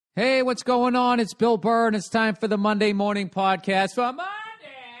Hey, what's going on? It's Bill Burr, and it's time for the Monday Morning Podcast for Monday,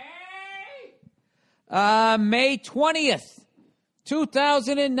 May 20th,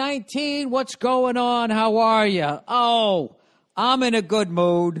 2019. What's going on? How are you? Oh, I'm in a good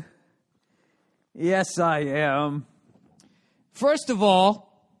mood. Yes, I am. First of all,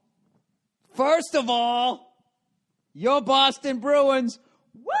 your Boston Bruins,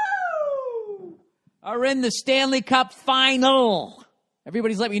 woo, are in the Stanley Cup Final.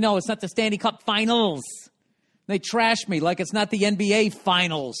 Everybody's let me know it's not the Stanley Cup Finals. They trash me like it's not the NBA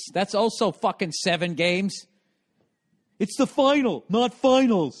Finals. That's also fucking 7 games. It's the final, not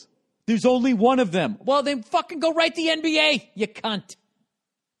finals. There's only one of them. Well, then fucking go write the NBA, you cunt.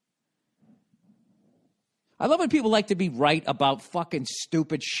 I love when people like to be right about fucking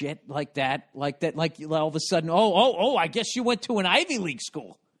stupid shit like that. Like all of a sudden, I guess you went to an Ivy League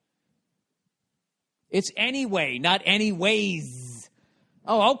school. It's anyway, not anyways.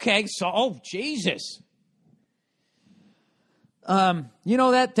 Oh, okay. So, Jesus. You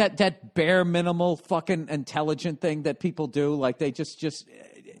know that bare minimal fucking intelligent thing that people do? Like they just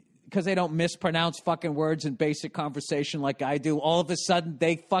because they don't mispronounce fucking words in basic conversation like I do, all of a sudden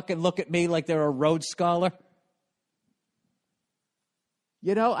they fucking look at me like they're a Rhodes Scholar.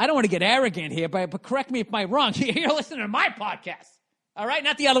 You know, I don't want to get arrogant here, but correct me if I'm wrong. You're listening to my podcast. All right?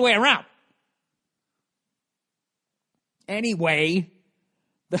 Not the other way around. Anyway,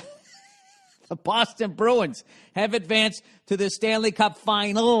 the Boston Bruins have advanced to the Stanley Cup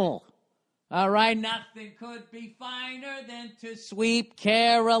Final. All right, nothing could be finer than to sweep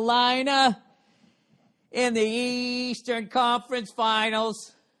Carolina in the Eastern Conference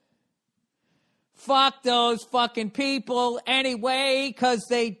Finals. Fuck those fucking people anyway, because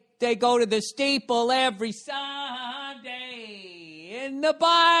they go to the steeple every Sunday in the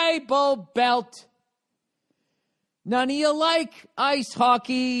Bible Belt. None of you like ice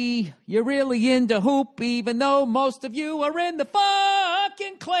hockey. You're really into hoop, even though most of you are in the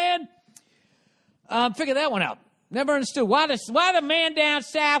fucking Klan. Figure that one out. Never understood why the man down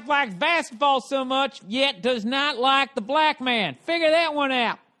south likes basketball so much, yet does not like the black man. Figure that one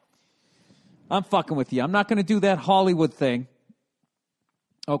out. I'm fucking with you. I'm not going to do that Hollywood thing,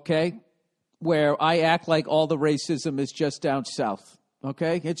 okay, where I act like all the racism is just down south,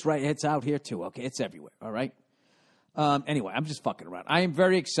 okay? It's right. It's out here, too, okay? It's everywhere, all right? Anyway, I'm just fucking around. I am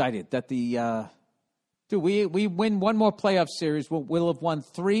very excited that we win one more playoff series. We'll have won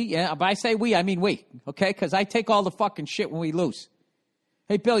 3. Yeah, but I say we, I mean we, okay? Because I take all the fucking shit when we lose.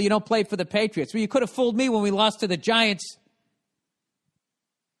 Hey, Bill, you don't play for the Patriots. Well, you could have fooled me when we lost to the Giants.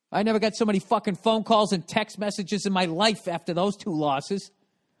 I never got so many fucking phone calls and text messages in my life after those 2 losses.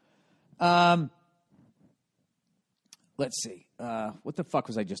 Let's see. What the fuck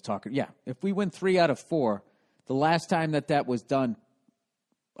was I just talking? Yeah, if we win 3 out of 4... The last time that was done,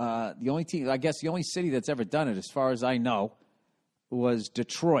 the only city that's ever done it, as far as I know, was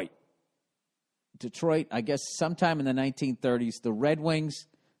Detroit. Detroit, I guess sometime in the 1930s, the Red Wings,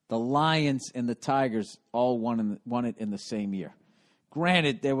 the Lions, and the Tigers all won it in the same year.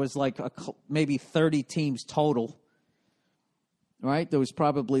 Granted, there was like maybe 30 teams total, right? There was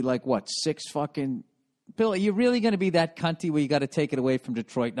probably 6 fucking... Bill, are you really going to be that cunty where you got to take it away from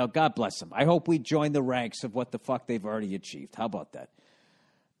Detroit? Now, God bless them. I hope we join the ranks of what the fuck they've already achieved. How about that?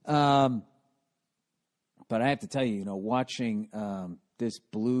 But I have to tell you, watching this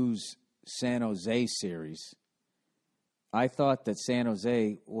Blues San Jose series, I thought that San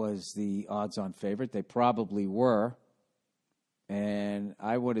Jose was the odds-on favorite. They probably were. And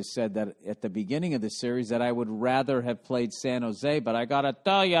I would have said that at the beginning of the series that I would rather have played San Jose, but I got to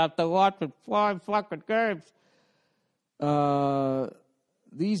tell you, after watching 5 fucking games,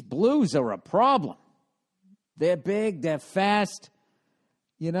 these Blues are a problem. They're big, they're fast.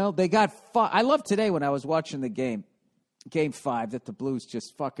 They got I love today when I was watching the game 5, that the Blues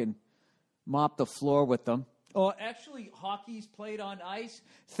just fucking mopped the floor with them. Oh, actually, hockey's played on ice.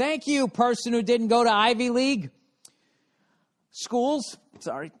 Thank you, person who didn't go to Ivy League. Schools,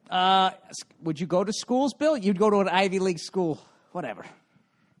 sorry. Would you go to schools, Bill? You'd go to an Ivy League school. Whatever.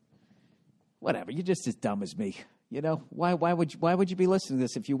 You're just as dumb as me. Why would you be listening to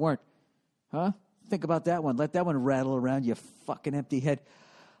this if you weren't? Huh? Think about that one. Let that one rattle around your fucking empty head.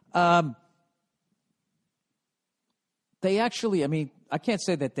 They actually, I can't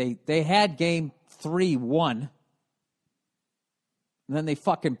say that they had game 3 won. And then they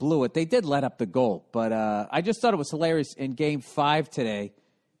fucking blew it. They did let up the goal. But I just thought it was hilarious in Game 5 today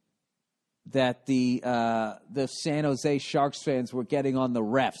that the San Jose Sharks fans were getting on the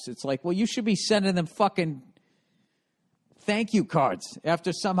refs. It's like, well, you should be sending them fucking thank you cards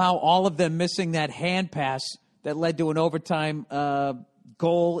after somehow all of them missing that hand pass that led to an overtime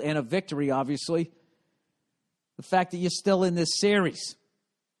goal and a victory, obviously. The fact that you're still in this series.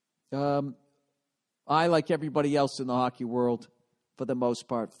 I, like everybody else in the hockey world, for the most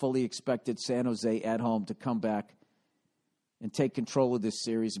part, fully expected San Jose at home to come back and take control of this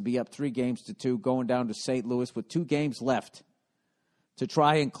series and be up 3-2, going down to St. Louis with 2 games left to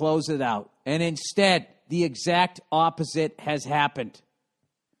try and close it out. And instead, the exact opposite has happened.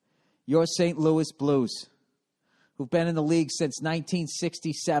 Your St. Louis Blues, who've been in the league since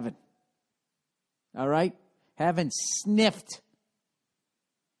 1967, all right, haven't sniffed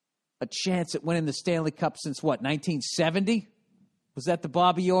a chance at winning the Stanley Cup since what, 1970? Was that the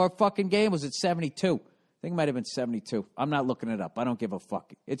Bobby Orr fucking game? Was it 72? I think it might have been 72. I'm not looking it up. I don't give a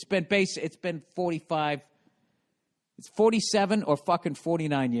fuck. It's been 45. It's 47 or fucking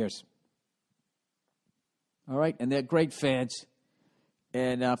 49 years. All right? And they're great fans.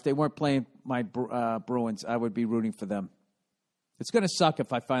 And if they weren't playing my Bruins, I would be rooting for them. It's going to suck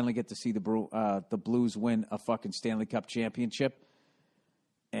if I finally get to see the Blues win a fucking Stanley Cup championship.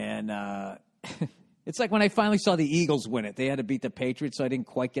 And it's like when I finally saw the Eagles win it. They had to beat the Patriots, so I didn't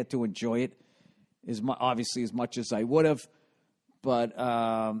quite get to enjoy it obviously as much as I would have. But,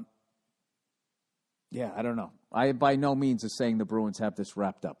 yeah, I don't know. I by no means is saying the Bruins have this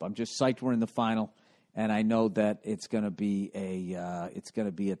wrapped up. I'm just psyched we're in the final, and I know that it's going to be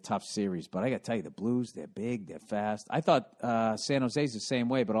a tough series. But I got to tell you, the Blues, they're big, they're fast. I thought San Jose's the same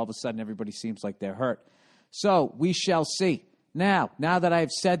way, but all of a sudden everybody seems like they're hurt. So we shall see. Now that I've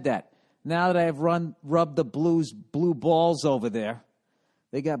said that, now that I have rubbed the Blues' blue balls over there,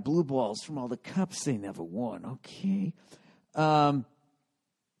 they got blue balls from all the cups they never won. Okay. I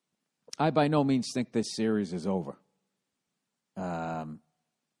by no means think this series is over.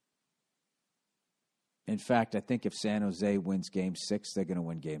 In fact, I think if San Jose wins Game 6, they're going to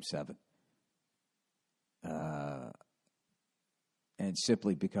win Game 7. And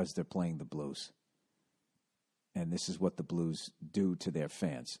simply because they're playing the Blues. And this is what the Blues do to their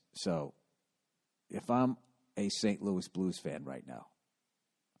fans. So if I'm a St. Louis Blues fan right now,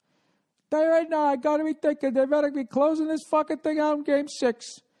 I got to be thinking they better be closing this fucking thing out in Game 6.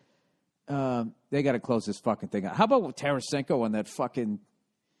 They got to close this fucking thing out. How about Tarasenko on that fucking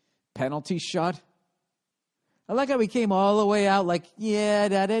penalty shot? I like how he came all the way out like, yeah,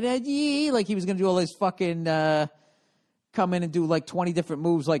 like he was going to do all his fucking come in and do like 20 different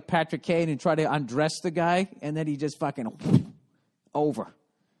moves like Patrick Kane and try to undress the guy, and then he just fucking over.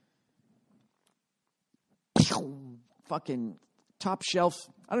 Fucking top shelf.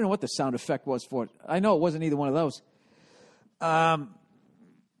 I don't know what the sound effect was for it. I know it wasn't either one of those.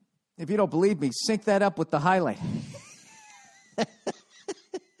 If you don't believe me, sync that up with the highlight.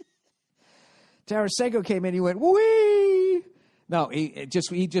 Tarasenko came in, he went, wee! No, he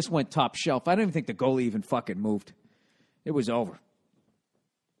just went top shelf. I don't even think the goalie even fucking moved. It was over.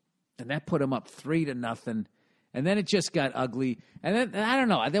 And that put him up 3-0. And then it just got ugly. And then, I don't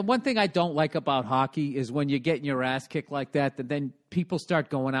know. The one thing I don't like about hockey is when you're getting your ass kicked like that then people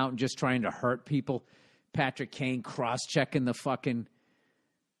start going out and just trying to hurt people. Patrick Kane cross-checking the fucking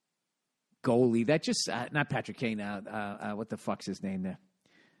goalie. That just, not Patrick Kane, what the fuck's his name there?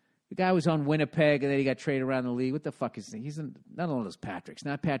 The guy was on Winnipeg, and then he got traded around the league. What the fuck is he? He's not one of those Patricks.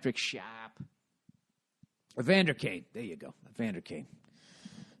 Not Patrick Sharp. Evander Kane. There you go. Evander Kane.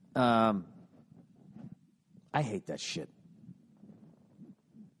 I hate that shit.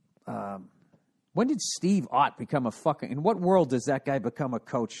 When did Steve Ott become a fucking... In what world does that guy become a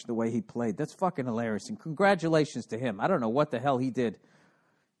coach the way he played? That's fucking hilarious. And congratulations to him. I don't know what the hell he did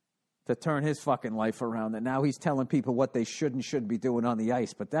to turn his fucking life around. And now he's telling people what they should and shouldn't be doing on the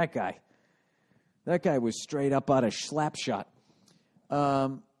ice. But that guy was straight up out of Slapshot.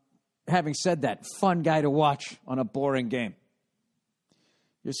 Having said that, fun guy to watch on a boring game.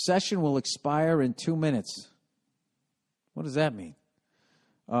 Your session will expire in 2 minutes. What does that mean?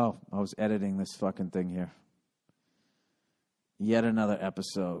 Oh, I was editing this fucking thing here. Yet another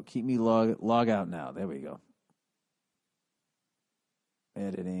episode. Keep me log out now. There we go.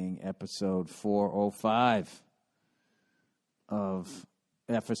 Editing episode 405 of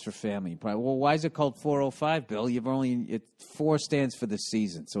F is for Family. Probably, well, why is it called 405, Bill? 4 stands for the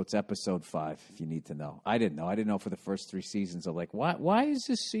season, so it's episode 5, if you need to know. I didn't know. I didn't know for the first 3 seasons. I'm like, why is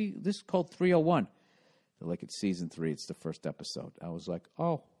this called 301? They're like, it's season 3. It's the first episode. I was like,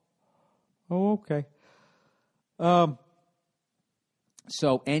 oh, okay.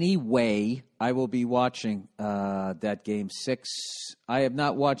 So anyway, I will be watching that Game 6. I have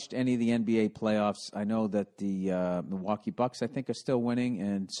not watched any of the NBA playoffs. I know that the Milwaukee Bucks, I think, are still winning.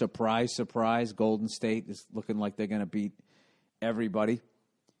 And surprise, surprise, Golden State is looking like they're going to beat everybody.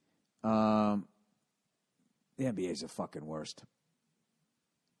 The NBA is the fucking worst.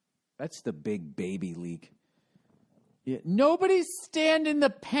 That's the big baby league. Yeah. Nobody stand in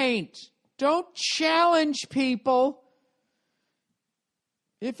the paint. Don't challenge people.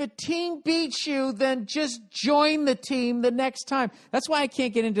 If a team beats you, then just join the team the next time. That's why I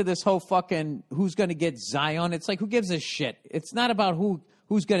can't get into this whole fucking who's going to get Zion. It's like, who gives a shit? It's not about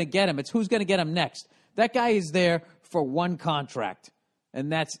who's going to get him. It's who's going to get him next. That guy is there for one contract,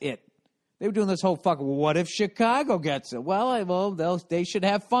 and that's it. They were doing this whole fucking, what if Chicago gets it? Well, they should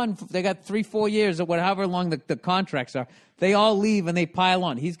have fun. They got 3-4 years or however long the contracts are. They all leave and they pile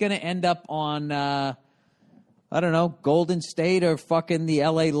on. He's going to end up on, I don't know, Golden State or fucking the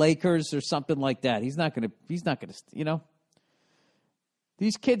LA Lakers or something like that. He's not going to,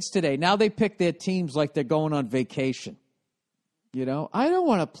 These kids today, now they pick their teams like they're going on vacation. I don't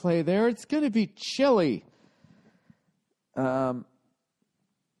want to play there. It's going to be chilly.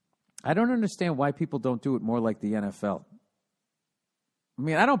 I don't understand why people don't do it more like the NFL. I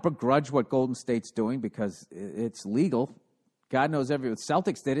mean, I don't begrudge what Golden State's doing because it's legal. God knows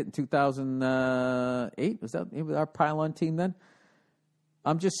Celtics did it in 2008. Was that our pile-on team then?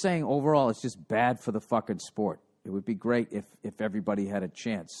 I'm just saying overall it's just bad for the fucking sport. It would be great if everybody had a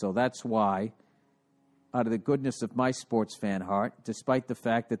chance. So that's why, out of the goodness of my sports fan heart, despite the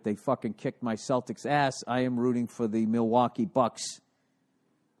fact that they fucking kicked my Celtics ass, I am rooting for the Milwaukee Bucks.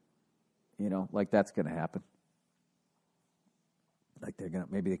 Like that's going to happen. Like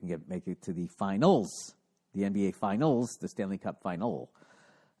maybe they can make it to the finals, the NBA finals, the Stanley Cup final.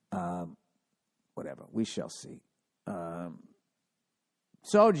 Whatever, we shall see. So,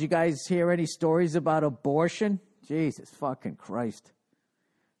 did you guys hear any stories about abortion? Jesus fucking Christ.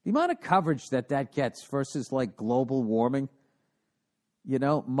 The amount of coverage that gets versus like global warming,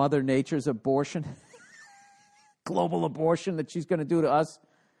 Mother Nature's abortion, global abortion that she's going to do to us.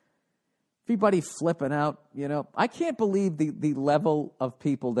 Everybody flipping out, I can't believe the level of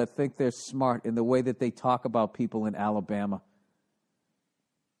people that think they're smart in the way that they talk about people in Alabama.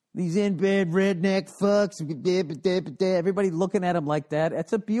 These in-bed redneck fucks, everybody looking at them like that.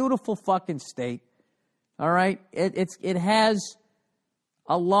 It's a beautiful fucking state, all right? It has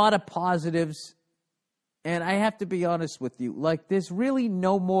a lot of positives, and I have to be honest with you. Like, there's really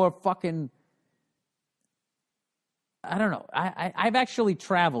no more fucking... I don't know. I've actually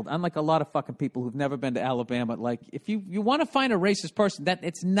traveled, unlike a lot of fucking people who've never been to Alabama. Like, if you want to find a racist person,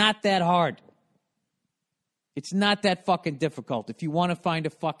 it's not that hard. It's not that fucking difficult if you want to find a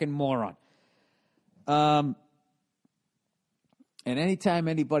fucking moron. And anytime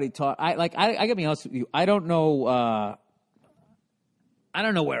anybody I gotta be honest with you, I don't know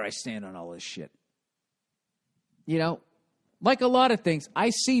where I stand on all this shit. Like a lot of things,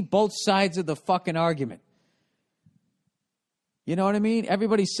 I see both sides of the fucking argument. You know what I mean?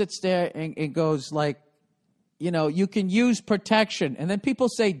 Everybody sits there and goes like, you can use protection. And then people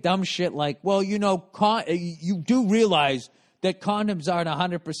say dumb shit like, well, you do realize that condoms aren't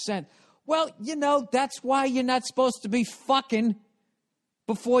 100%. Well, that's why you're not supposed to be fucking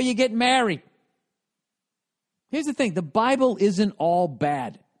before you get married. Here's the thing. The Bible isn't all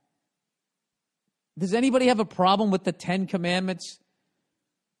bad. Does anybody have a problem with the 10 Commandments?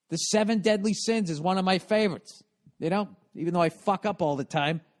 The 7 deadly sins is one of my favorites. Even though I fuck up all the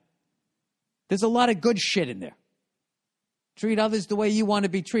time, there's a lot of good shit in there. Treat others the way you want to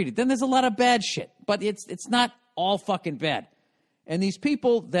be treated. Then there's a lot of bad shit, but it's not all fucking bad. And these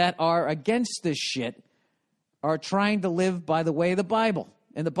people that are against this shit are trying to live by the way of the Bible.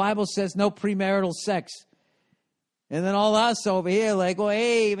 And the Bible says no premarital sex. And then all us over here like, well,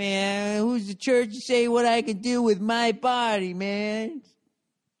 hey, man, who's the church to say what I can do with my body, man?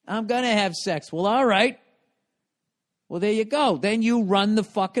 I'm going to have sex. Well, all right. Well, there you go. Then you run the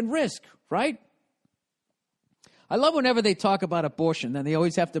fucking risk, right? I love whenever they talk about abortion, then they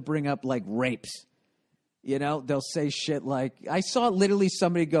always have to bring up, like, rapes. They'll say shit like, I saw literally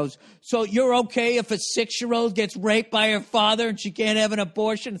somebody goes, so you're okay if a 6-year-old gets raped by her father and she can't have an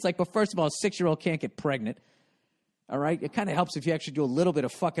abortion? It's like, well, first of all, a 6-year-old can't get pregnant, all right? It kind of helps if you actually do a little bit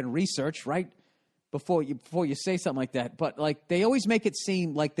of fucking research, right, before you say something like that. But, like, they always make it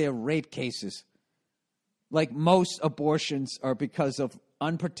seem like they're rape cases. Like most abortions are because of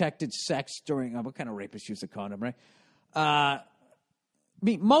unprotected sex during what kind of rapists use a condom, right?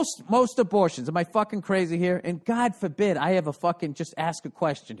 Most abortions. Am I fucking crazy here? And God forbid I have a fucking just ask a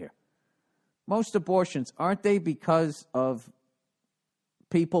question here. Most abortions, aren't they because of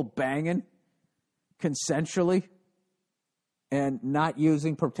people banging consensually and not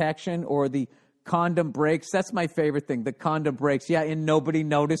using protection, or the condom breaks? That's my favorite thing. The condom breaks. Yeah, and nobody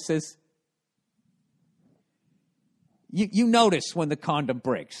notices. You notice when the condom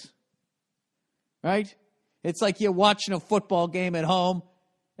breaks, right? It's like you're watching a football game at home,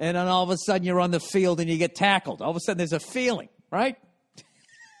 And then all of a sudden you're on the field and you get tackled. All of a sudden there's a feeling, right?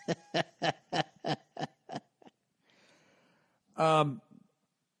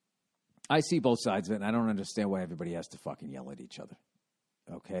 I see both sides of it, and I don't understand why everybody has to fucking yell at each other.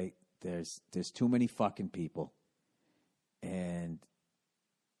 Okay? There's too many fucking people. And,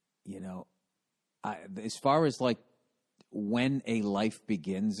 you know, as far as like when a life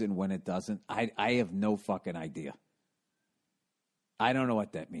begins and when it doesn't, I have no fucking idea. I don't know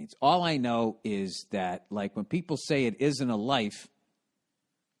what that means. All I know is that, like, when people say it isn't a life,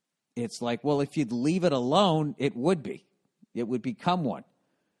 it's like, well, if you'd leave it alone, it would be. It would become one.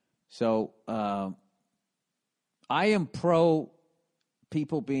 So I am pro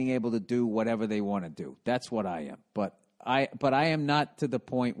people being able to do whatever they want to do. That's what I am. But I am not to the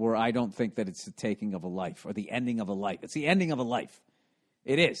point where I don't think that it's the taking of a life or the ending of a life. It's the ending of a life.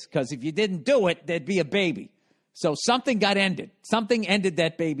 It is. Because if you didn't do it, there'd be a baby. So something got ended. Something ended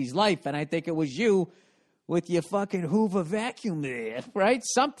that baby's life. And I think it was you with your fucking Hoover vacuum there, right?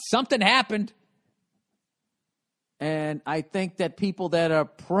 Something happened. And I think that people that are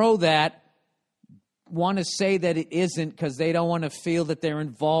pro that want to say that it isn't because they don't want to feel that they're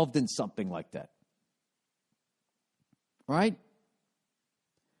involved in something like that. Right?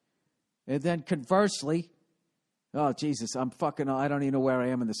 And then conversely, oh, Jesus, I don't even know where I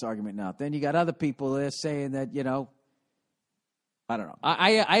am in this argument now. Then you got other people that are saying that, you know, I don't know.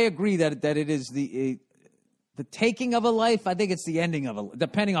 I agree that it is the taking of a life. I think it's the ending of a,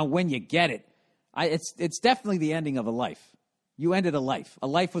 depending on when you get it. It's definitely the ending of a life. You ended a life. A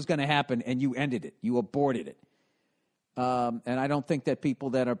life was going to happen, and you ended it. You aborted it. And I don't think that people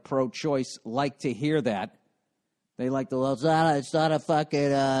that are pro-choice like to hear that. They like to, well, it's not a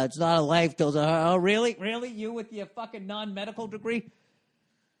life. Oh, really? Really? You with your fucking non-medical degree?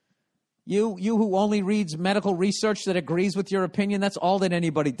 You who only reads medical research that agrees with your opinion, that's all that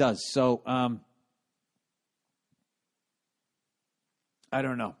anybody does. So, I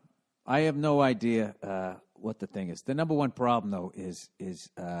don't know. I have no idea what the thing is. The number one problem, though, is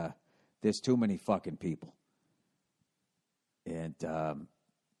there's too many fucking people. And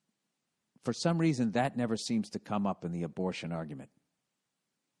for some reason, that never seems to come up in the abortion argument.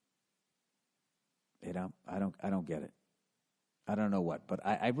 You know, I don't get it. I don't know what, but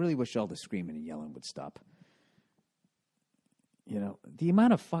I really wish all the screaming and yelling would stop. You know, the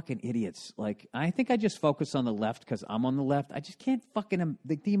amount of fucking idiots, like, I think I just focus on the left because I'm on the left. I just can't fucking,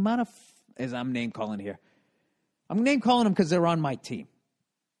 the amount of, as I'm name calling here, I'm name calling them because they're on my team.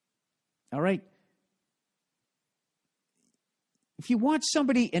 All right? If you want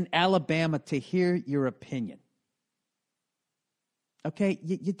somebody in Alabama to hear your opinion, okay,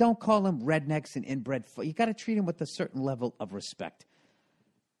 you don't call them rednecks and inbred. You got to treat them with a certain level of respect.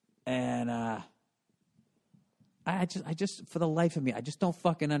 And, I just, for the life of me, I just don't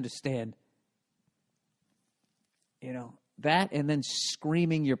fucking understand, you know, that and then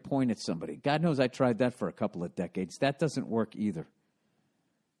screaming your point at somebody. God knows I tried that for a couple of decades. That doesn't work either.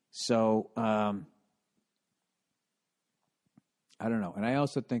 So, I don't know. And I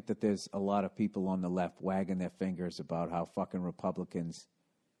also think that there's a lot of people on the left wagging their fingers about how fucking Republicans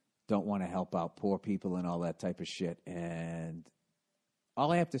don't want to help out poor people and all that type of shit. And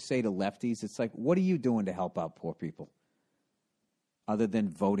all I have to say to lefties, it's like, what are you doing to help out poor people other than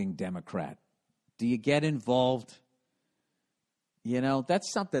voting Democrat? Do you get involved? You know,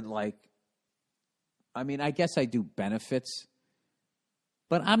 that's something like, I mean, I guess I do benefits,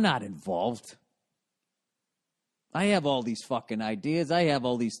 but I'm not involved. I have all these fucking ideas. I have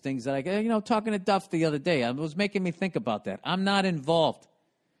all these things that talking to Duff the other day, it was making me think about that. I'm not involved.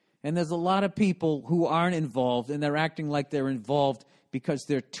 And there's a lot of people who aren't involved, and they're acting like they're involved because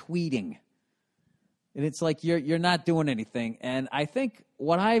they're tweeting. And it's like you're not doing anything. And I think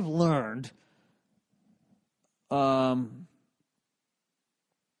what I've learned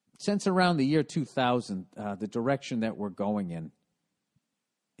since around the year 2000, the direction that we're going in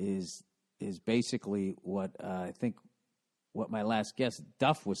is basically what I think what my last guest,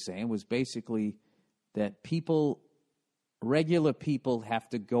 Duff, was saying was basically that regular people have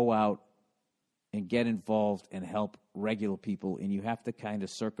to go out and get involved and help regular people, and you have to kind of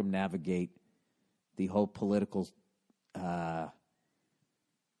circumnavigate the whole political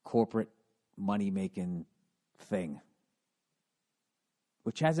corporate money-making thing,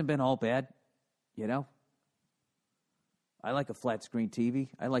 which hasn't been all bad, you know? I like a flat-screen TV.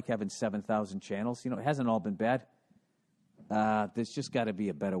 I like having 7,000 channels. You know, it hasn't all been bad. There's just got to be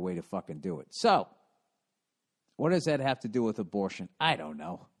a better way to fucking do it. So, what does that have to do with abortion? I don't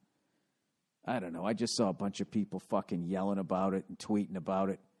know. I just saw a bunch of people fucking yelling about it and tweeting about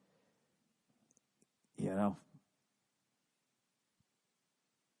it. You know?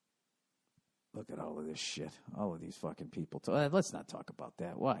 Look at all of this shit. All of these fucking people. Let's not talk about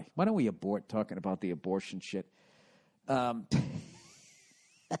that. Why? Why don't we abort talking about the abortion shit?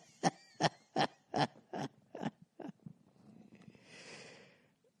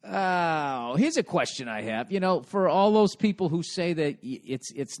 Here's a question I have. You know, for all those people who say that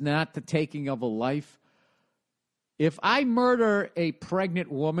it's not the taking of a life, if I murder a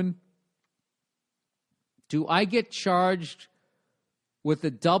pregnant woman, do I get charged with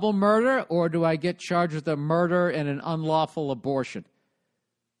a double murder, or do I get charged with a murder and an unlawful abortion?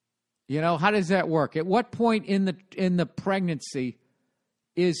 You know, how does that work? At what point in the pregnancy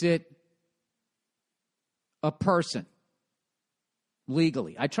is it a person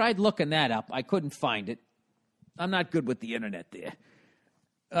legally? I tried looking that up. I couldn't find it. I'm not good with the internet there.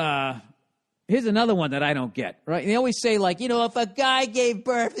 Here's another one that I don't get, right? They always say, like, you know, if a guy gave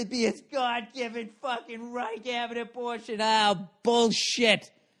birth, it'd be his God-given fucking right to have an abortion. Oh, bullshit.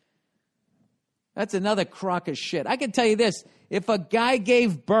 That's another crock of shit. I can tell you this. If a guy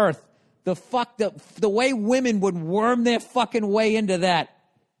gave birth, the way women would worm their fucking way into that.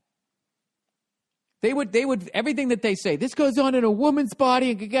 They would, everything that they say, this goes on in a woman's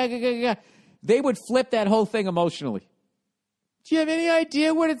body, they would flip that whole thing emotionally. Do you have any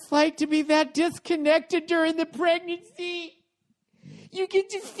idea what it's like to be that disconnected during the pregnancy? You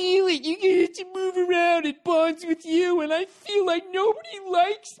get to feel it. You get to move around. It bonds with you, and I feel like nobody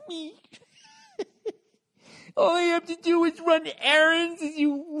likes me. All I have to do is run errands as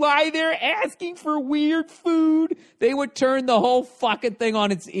you lie there asking for weird food. They would turn the whole fucking thing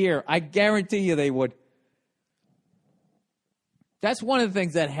on its ear. I guarantee you they would. That's one of the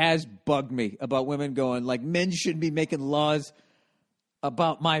things that has bugged me about women going, like, men shouldn't be making laws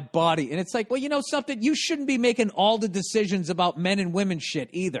about my body. And it's like, well, you know something? You shouldn't be making all the decisions about men and women shit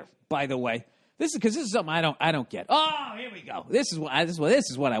either, by the way. This is something I don't get. Oh, here we go. This is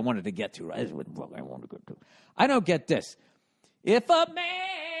what I wanted to get to, right? This is what I wanted to get to. I don't get this. If a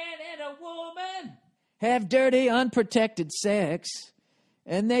man and a woman have dirty, unprotected sex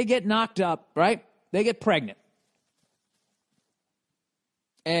and they get knocked up, right? They get pregnant.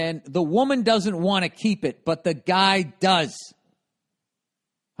 And the woman doesn't want to keep it, but the guy does.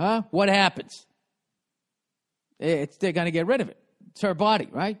 Huh? What happens? They're going to get rid of it. It's her body,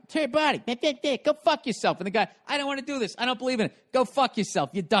 right? It's her body. Go fuck yourself. And the guy, I don't want to do this. I don't believe in it. Go fuck yourself.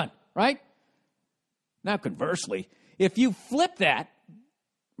 You're done, right? Now, conversely, if you flip that,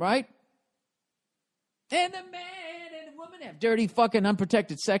 right? And the man and the woman have dirty, fucking,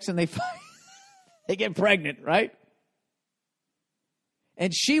 unprotected sex and they get pregnant, right?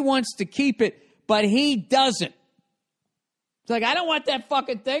 And she wants to keep it, but he doesn't. It's like, I don't want that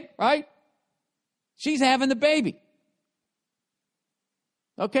fucking thing, right? She's having the baby.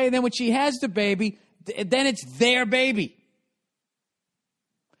 Okay, then when she has the baby, then it's their baby.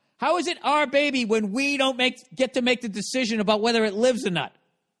 How is it our baby when we don't get to make the decision about whether it lives or not?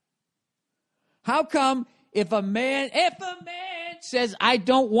 How come if a man says, I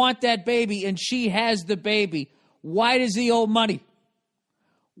don't want that baby, and she has the baby, why does he owe money?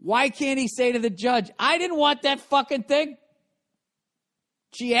 Why can't he say to the judge, I didn't want that fucking thing?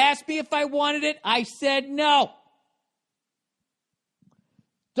 She asked me if I wanted it. I said no.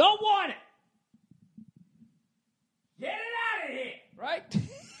 Don't want it. Get it out of here, right?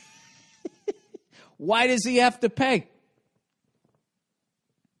 Why does he have to pay?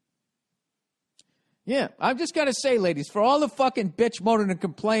 Yeah, I'm just going to say, ladies, for all the fucking bitch moaning and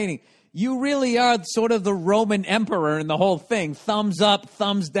complaining, you really are sort of the Roman emperor in the whole thing. Thumbs up,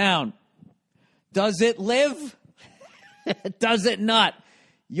 thumbs down. Does it live? Does it not?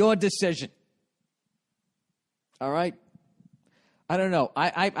 Your decision. All right? I don't know.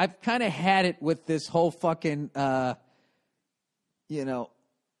 I've kind of had it with this whole fucking, I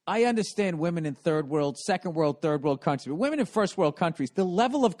understand women in third world, second world, third world countries. But women in first world countries, the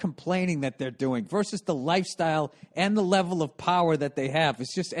level of complaining that they're doing versus the lifestyle and the level of power that they have,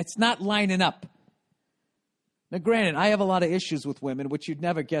 it's not lining up. Now, granted, I have a lot of issues with women, which you'd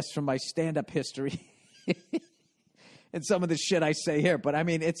never guess from my stand-up history and some of the shit I say here. But, I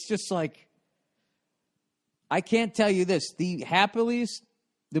mean, it's just like, I can't tell you this. The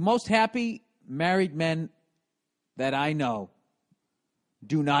most happy married men that I know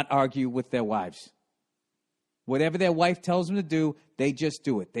do not argue with their wives. Whatever their wife tells them to do, they just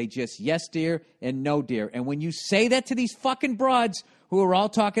do it. They just yes, dear, and no, dear. And when you say that to these fucking broads who are all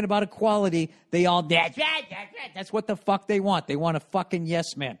talking about equality, they all, that's right. That's what the fuck they want. They want a fucking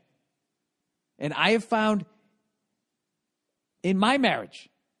yes man. And I have found in my marriage,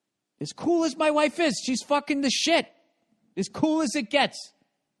 as cool as my wife is, she's fucking the shit. As cool as it gets.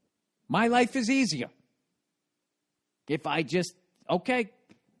 My life is easier. If I just, okay,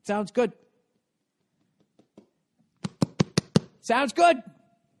 sounds good. Sounds good.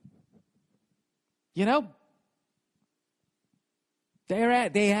 You know?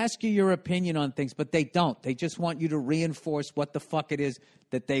 They ask you your opinion on things, but they don't. They just want you to reinforce what the fuck it is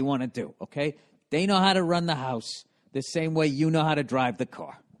that they want to do, okay? They know how to run the house the same way you know how to drive the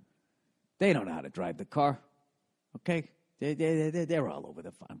car. They don't know how to drive the car, okay? They're all over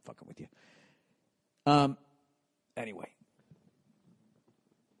the... I'm fucking with you. Anyway.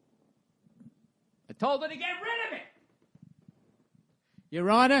 I told her to get rid of it. Your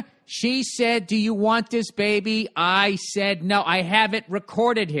Honor, she said, do you want this baby? I said, no. I have it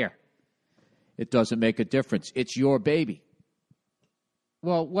recorded here. It doesn't make a difference. It's your baby.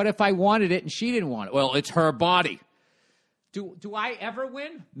 Well, what if I wanted it and she didn't want it? Well, it's her body. Do I ever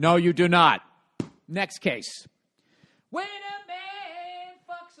win? No, you do not. Next case. When a man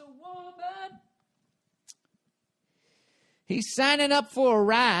fucks a woman, he's signing up for a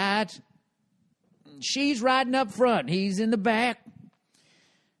ride. She's riding up front. He's in the back.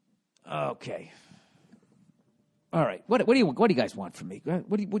 Okay. All right. What do you guys want from me?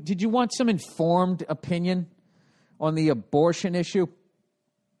 Did you want some informed opinion on the abortion issue?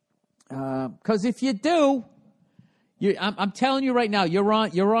 Because if you do, I'm telling you right now, you're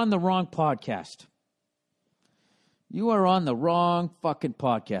on the wrong podcast. You are on the wrong fucking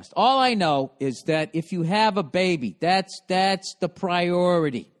podcast. All I know is that if you have a baby, that's the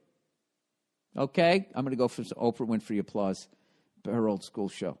priority. Okay? I'm going to go for some Oprah Winfrey applause for her old school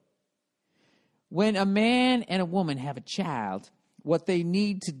show. When a man and a woman have a child, what they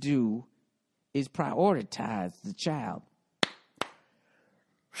need to do is prioritize the child.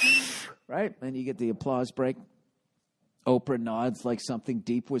 Right? And you get the applause break. Oprah nods like something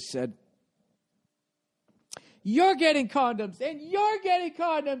deep was said. You're getting condoms, and you're getting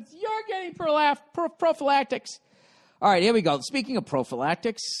condoms. You're getting prophylactics. All right, here we go. Speaking of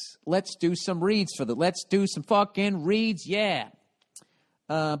prophylactics, let's do some reads let's do some fucking reads, yeah.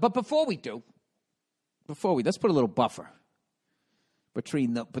 But before we let's put a little buffer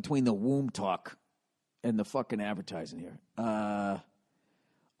between the womb talk and the fucking advertising here.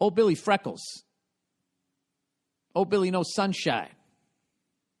 Old Billy Freckles. Old Billy no sunshine.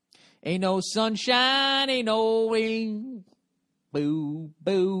 Ain't no sunshine, ain't no rain. Boo,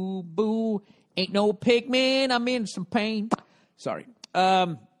 boo, boo. Ain't no pigment, I'm in some pain. Sorry.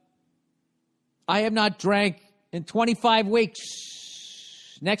 I have not drank in 25 weeks.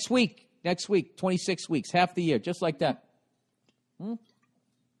 Next week, 26 weeks, half the year, just like that. I'm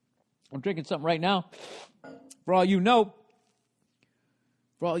drinking something right now. For all you know,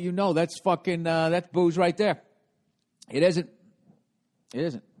 that's fucking, that's booze right there. It isn't.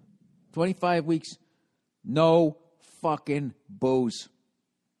 25 weeks, no fucking booze.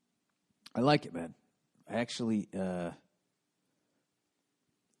 I like it, man. I actually, I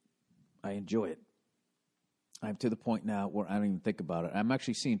enjoy it. I'm to the point now where I don't even think about it. I'm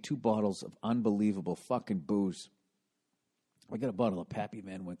actually seeing 2 bottles of unbelievable fucking booze. I got a bottle of Pappy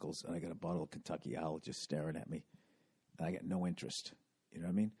Van Winkle's, and I got a bottle of Kentucky Owl just staring at me. And I got no interest. You know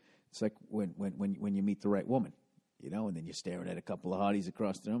what I mean? It's like when you meet the right woman, you know, and then you're staring at a couple of hotties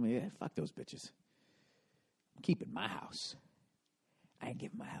across the room. Yeah, fuck those bitches. I'm keeping my house. I ain't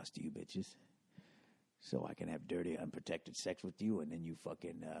giving my house to you bitches. So I can have dirty, unprotected sex with you, and then you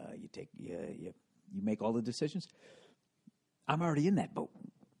fucking, you make all the decisions. I'm already in that boat.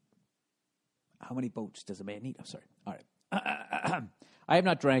 How many boats does a man need? I'm sorry. All right. I have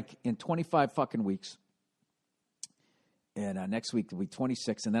not drank in 25 fucking weeks. And next week will be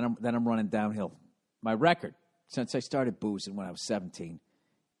 26, and then I'm running downhill. My record, since I started boozing when I was 17,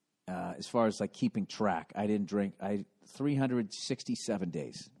 as far as like keeping track, I didn't drink. 367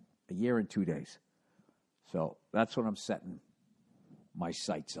 days, a year and 2 days. So that's what I'm setting my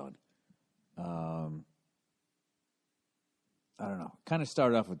sights on. I don't know. Kind of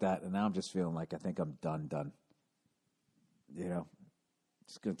started off with that, and now I'm just feeling like I think I'm done. You know,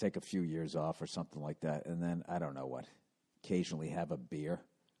 it's going to take a few years off or something like that, and then I don't know what. Occasionally have a beer,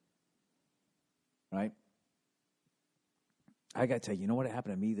 right? I got to tell you, you know what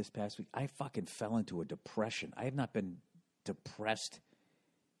happened to me this past week? I fucking fell into a depression. I have not been depressed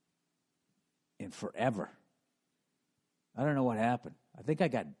in forever. I don't know what happened. I think I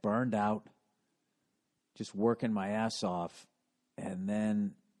got burned out just working my ass off, and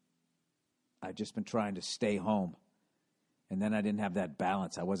then I've just been trying to stay home. And then I didn't have that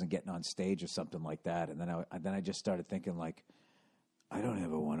balance. I wasn't getting on stage or something like that. And then I just started thinking, like, I don't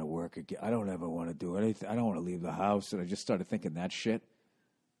ever want to work again. I don't ever want to do anything. I don't want to leave the house. And I just started thinking that shit.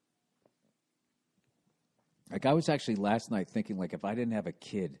 Like, I was actually last night thinking, like, if I didn't have a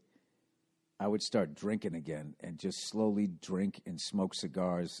kid, I would start drinking again and just slowly drink and smoke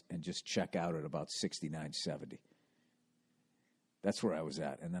cigars and just check out at about 69, 70. That's where I was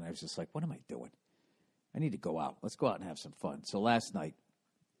at. And then I was just like, what am I doing? I need to go out. Let's go out and have some fun. So last night,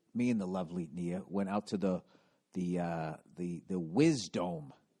 me and the lovely Nia went out to the Wiz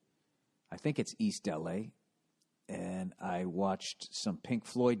Dome. I think it's East L.A., and I watched some Pink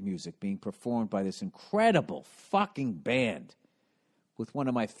Floyd music being performed by this incredible fucking band with one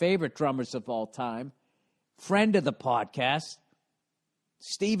of my favorite drummers of all time, friend of the podcast,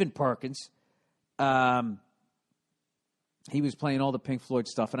 Stephen Perkins. He was playing all the Pink Floyd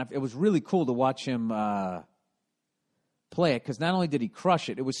stuff, and it was really cool to watch him play it, because not only did he crush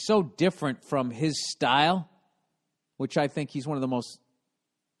it, it was so different from his style, which I think he's one of the most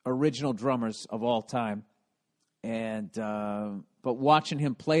original drummers of all time. And but watching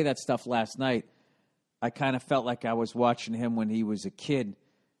him play that stuff last night, I kind of felt like I was watching him when he was a kid,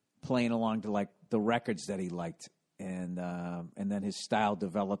 playing along to like the records that he liked, and then his style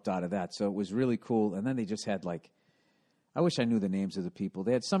developed out of that. So it was really cool. And then they just had like, I wish I knew the names of the people.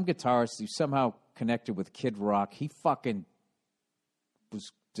 They had some guitarists who somehow connected with Kid Rock. He fucking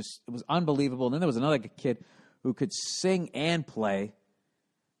was just, it was unbelievable. And then there was another kid who could sing and play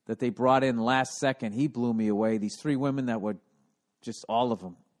that they brought in last second. He blew me away. These three women that were just, all of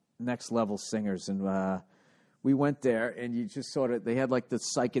them, next level singers. And we went there, and you just sort of, they had like the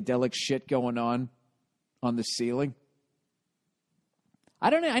psychedelic shit going on the ceiling. I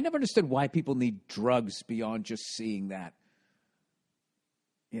don't know. I never understood why people need drugs beyond just seeing that.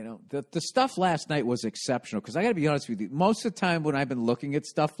 You know, the stuff last night was exceptional, because I got to be honest with you. Most of the time when I've been looking at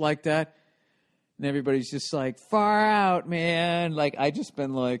stuff like that, and everybody's just like, far out, man. Like, I just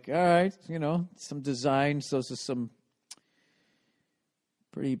been like, all right, you know, some designs. Those are some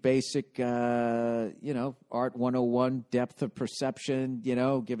pretty basic, you know, Art 101, depth of perception, you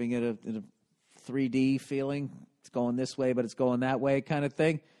know, giving it a 3D feeling. It's going this way, but it's going that way kind of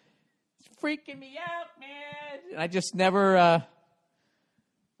thing. It's freaking me out, man. And I just never,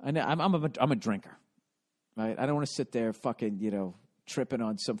 I'm a drinker, right? I don't want to sit there fucking, you know, tripping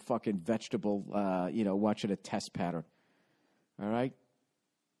on some fucking vegetable, you know, watching a test pattern. All right?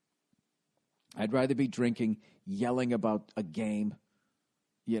 I'd rather be drinking, yelling about a game,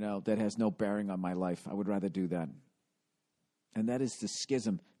 you know, that has no bearing on my life. I would rather do that. And that is the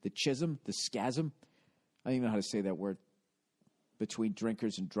schism, the schism, the schism. I don't even know how to say that word, between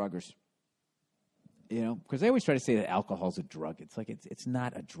drinkers and druggers. You know, because they always try to say that alcohol's a drug. It's like, it's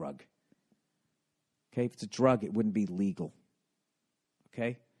not a drug. Okay? If it's a drug, it wouldn't be legal.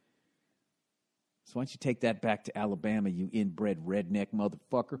 Okay? So why don't you take that back to Alabama, you inbred redneck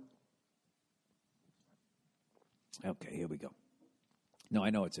motherfucker? Okay, here we go. No, I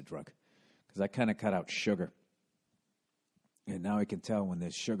know it's a drug, because I kind of cut out sugar. And now I can tell when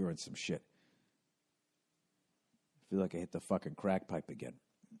there's sugar in some shit. I feel like I hit the fucking crack pipe again.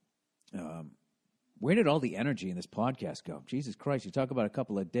 Where did all the energy in this podcast go? Jesus Christ, you talk about a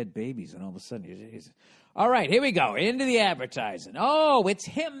couple of dead babies, and all of a sudden, all right, here we go. Into the advertising. Oh, it's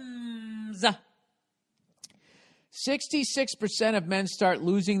hymns. 66% of men start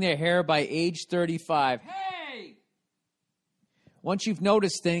losing their hair by age 35. Hey! Once you've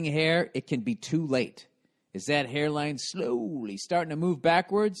noticed thinning hair, it can be too late. Is that hairline slowly starting to move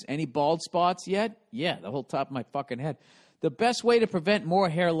backwards? Any bald spots yet? Yeah, the whole top of my fucking head. The best way to prevent more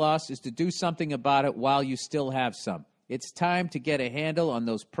hair loss is to do something about it while you still have some. It's time to get a handle on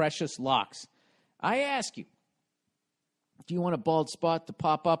those precious locks. I ask you, do you want a bald spot to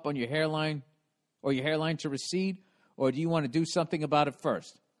pop up on your hairline, or your hairline to recede, or do you want to do something about it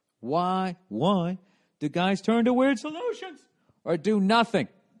first? Why do guys turn to weird solutions or do nothing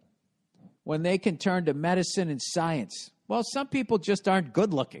when they can turn to medicine and science? Well, some people just aren't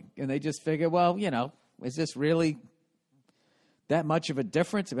good looking, and they just figure, well, you know, is this really that much of a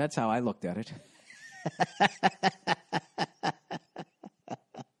difference? That's how I looked at it.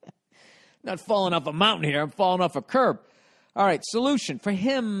 Not falling off a mountain here. I'm falling off a curb. All right, solution for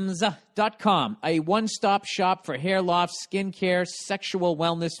hims.com, a one-stop shop for hair loss, skincare, sexual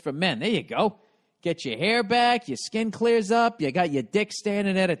wellness for men. There you go. Get your hair back, your skin clears up, you got your dick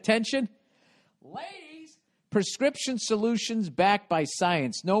standing at attention. Ladies, prescription solutions backed by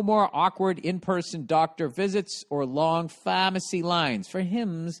science. No more awkward in-person doctor visits or long pharmacy lines. For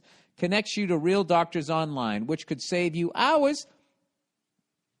Hims connects you to real doctors online, which could save you hours.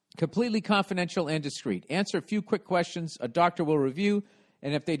 Completely confidential and discreet. Answer a few quick questions a doctor will review,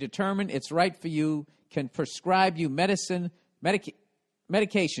 and if they determine it's right for you, can prescribe you medication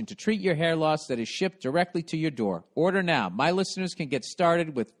to treat your hair loss that is shipped directly to your door. Order now. My listeners can get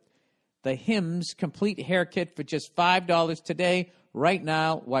started with the Hims Complete Hair Kit for just $5 today, right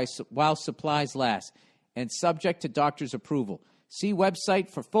now, while supplies last, and subject to doctor's approval. See website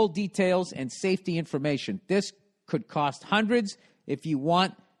for full details and safety information. This could cost hundreds. if you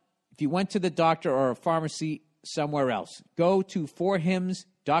went to the doctor or a pharmacy somewhere else. Go to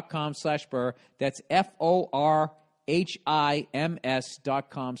forhims.com/Burr. That's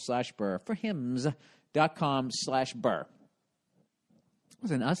forhims.com/Burr. Forhims.com/Burr. It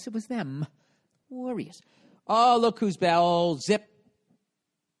wasn't us, it was them. Warriors. Oh, look who's back. Oh, Zip.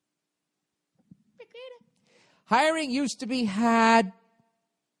 Hiring used to be had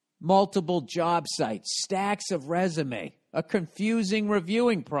multiple job sites, stacks of resume, a confusing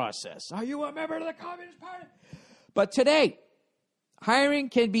reviewing process. Are you a member of the Communist Party? But today, hiring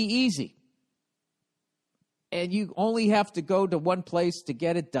can be easy. And you only have to go to one place to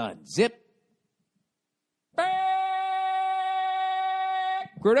get it done.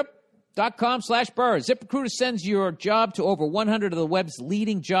 ZipRecruiter.com/Burr. ZipRecruiter sends your job to over 100 of the web's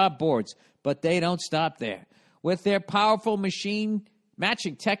leading job boards, but they don't stop there. With their powerful machine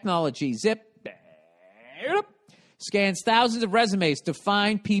matching technology, Zip scans thousands of resumes to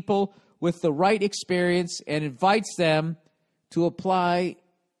find people with the right experience and invites them to apply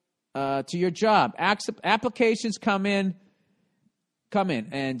to your job. Applications come in,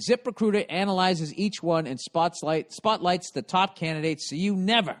 and ZipRecruiter analyzes each one and spotlights the top candidates so you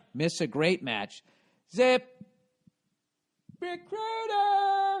never miss a great match. ZipRecruiter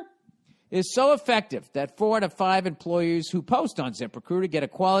is so effective that 4 out of 5 employers who post on ZipRecruiter get a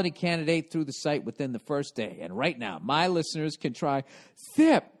quality candidate through the site within the first day. And right now, my listeners can try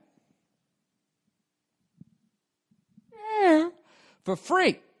Zip for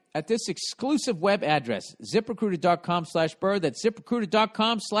free at this exclusive web address, ZipRecruiter.com/Burr. That's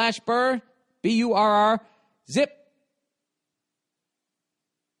ZipRecruiter.com/Burr, B-U-R-R, Zip.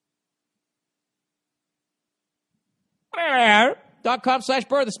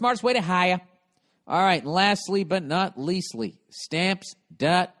 .com/Burr, the smartest way to hire. All right, and lastly but not leastly,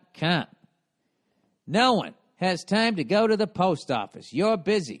 Stamps.com. No one has time to go to the post office. You're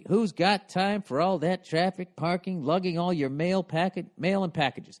busy. Who's got time for all that traffic, parking, lugging all your mail and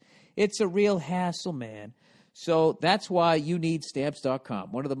packages? It's a real hassle, man. So that's why you need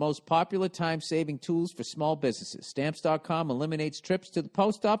Stamps.com, one of the most popular time-saving tools for small businesses. Stamps.com eliminates trips to the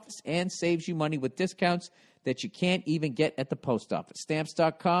post office and saves you money with discounts that you can't even get at the post office.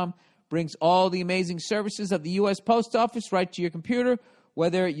 Stamps.com brings all the amazing services of the U.S. Post Office right to your computer,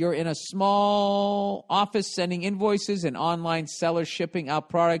 whether you're in a small office sending invoices, an online seller shipping out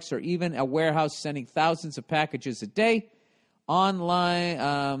products, or even a warehouse sending thousands of packages a day.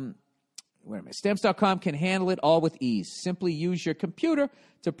 Stamps.com can handle it all with ease. Simply use your computer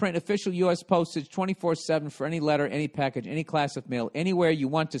to print official U.S. postage 24/7 for any letter, any package, any class of mail, anywhere you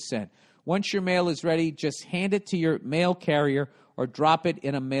want to send. Once your mail is ready, just hand it to your mail carrier or drop it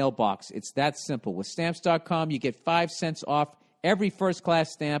in a mailbox. It's that simple. With Stamps.com, you get 5 cents off every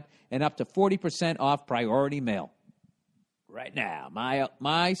first-class stamp and up to 40% off priority mail. Right now, my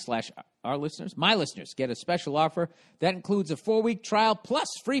listeners get a special offer that includes a 4-week trial plus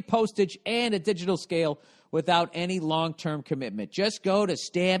free postage and a digital scale without any long-term commitment. Just go to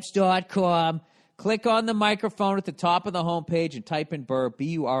Stamps.com, click on the microphone at the top of the homepage, and type in Burr,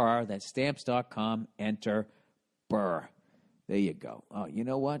 B-U-R-R. That's Stamps.com. Enter Burr. There you go. Oh, you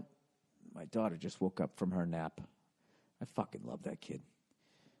know what? My daughter just woke up from her nap. I fucking love that kid.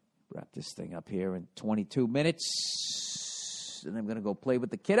 Wrap this thing up here in 22 minutes, and I'm going to go play with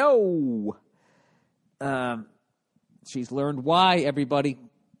the kiddo. She's learned why, everybody.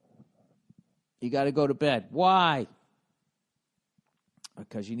 You got to go to bed. Why?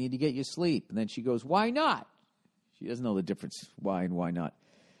 Because you need to get your sleep. And then she goes, why not? She doesn't know the difference, why and why not.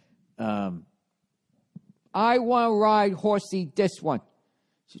 I want to ride horsey this one.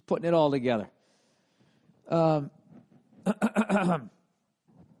 She's putting it all together.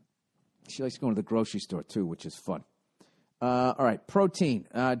 She likes going to the grocery store, too, which is fun. All right, protein.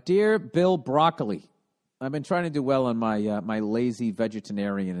 Dear Bill Broccoli, I've been trying to do well on my lazy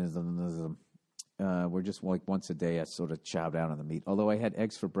vegetarianism. We're just like once a day I sort of chow down on the meat. Although I had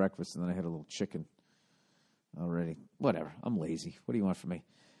eggs for breakfast and then I had a little chicken already. Whatever. I'm lazy. What do you want from me?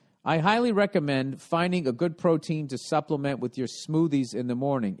 I highly recommend finding a good protein to supplement with your smoothies in the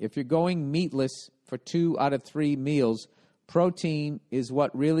morning. If you're going meatless for 2 out of 3 meals, protein is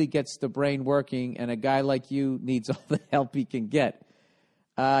what really gets the brain working, and a guy like you needs all the help he can get.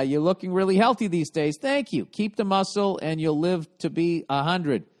 You're looking really healthy these days. Thank you. Keep the muscle, and you'll live to be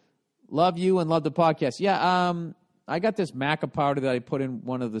 100. Love you and love the podcast. Yeah, I got this maca powder that I put in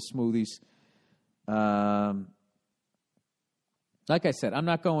one of the smoothies. Like I said, I'm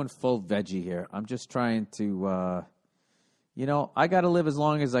not going full veggie here. I'm just trying to, I got to live as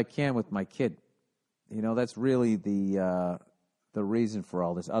long as I can with my kid. That's really the reason for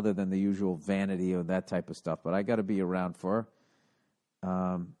all this, other than the usual vanity or that type of stuff. But I got to be around for her.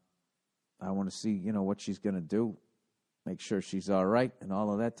 I want to see, what she's going to do, make sure she's all right and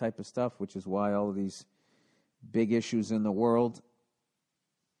all of that type of stuff, which is why all of these big issues in the world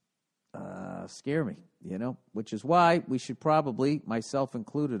scare me, which is why we should probably, myself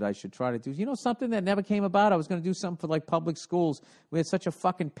included, I should try to do, something that never came about. I was going to do something for like public schools. We had such a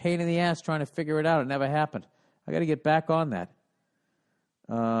fucking pain in the ass trying to figure it out. It never happened. I got to get back on that.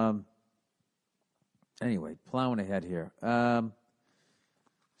 Anyway, plowing ahead here.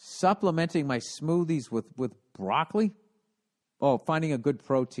 Supplementing my smoothies with broccoli. Oh, finding a good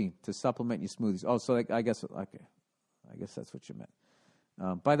protein to supplement your smoothies. Oh, so I guess that's what you meant.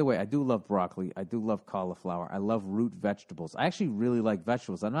 By the way, I do love broccoli. I do love cauliflower. I love root vegetables. I actually really like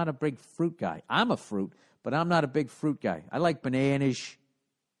vegetables. I'm not a big fruit guy. I'm a fruit, but I'm not a big fruit guy. I like bananas.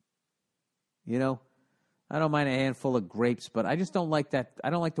 I don't mind a handful of grapes, but I just don't like that.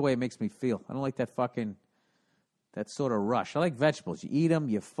 I don't like the way it makes me feel. I don't like that sort of rush. I like vegetables. You eat them,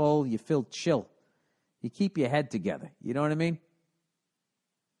 you're full, you feel chill. You keep your head together. You know what I mean?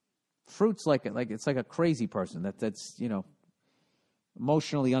 Fruit's like it's like a crazy person that's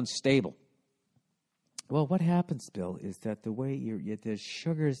emotionally unstable. Well, what happens, Bill, is that the way there's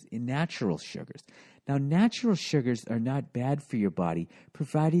sugars, natural sugars. Now, natural sugars are not bad for your body,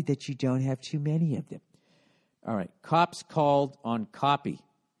 provided that you don't have too many of them. All right, cops called on copy.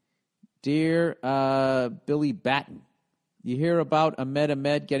 Dear Billy Batten, you hear about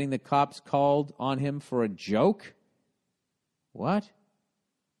Ahmed getting the cops called on him for a joke? What?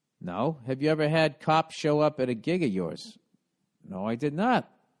 No. Have you ever had cops show up at a gig of yours? No, I did not.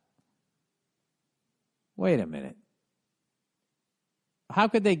 Wait a minute. How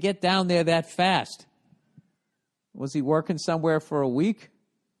could they get down there that fast? Was he working somewhere for a week?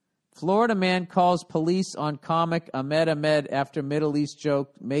 Florida man calls police on comic Ahmed after Middle East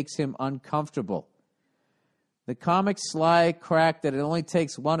joke makes him uncomfortable. The comic's sly crack that it only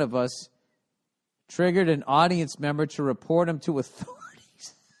takes one of us triggered an audience member to report him to authorities.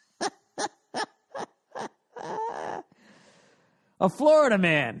 A Florida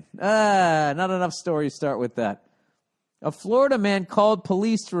man. Not enough stories start with that. A Florida man called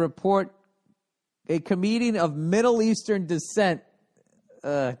police to report a comedian of Middle Eastern descent.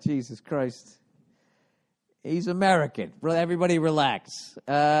 Jesus Christ. He's American. Everybody relax.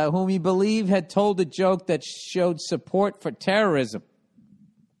 Whom he believed had told a joke that showed support for terrorism.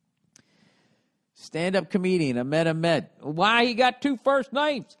 Stand-up comedian Ahmed. Why he got two first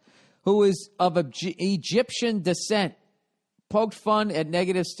names? Who is of Egyptian descent. Poked fun at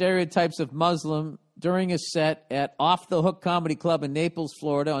negative stereotypes of Muslim during a set at Off the Hook Comedy Club in Naples,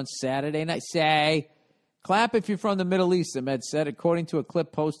 Florida on Saturday night. Say, clap if you're from the Middle East, Ahmed said, according to a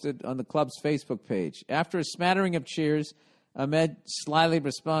clip posted on the club's Facebook page. After a smattering of cheers, Ahmed slyly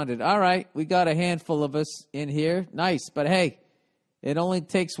responded, all right, we got a handful of us in here. Nice, but hey, it only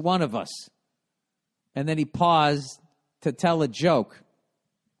takes one of us. And then he paused to tell a joke.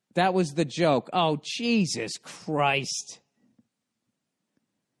 That was the joke. Oh, Jesus Christ.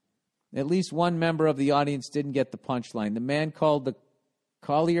 At least one member of the audience didn't get the punchline. The man called the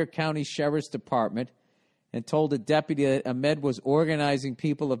Collier County Sheriff's Department and told a deputy that Ahmed was organizing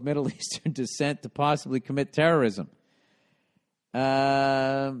people of Middle Eastern descent to possibly commit terrorism. Did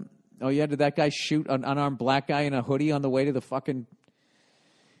that guy shoot an unarmed black guy in a hoodie on the way to the fucking...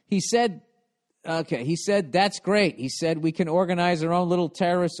 He said, that's great. He said, we can organize our own little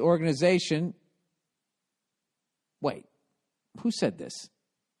terrorist organization. Wait, who said this?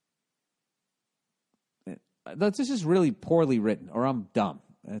 This is really poorly written, or I'm dumb.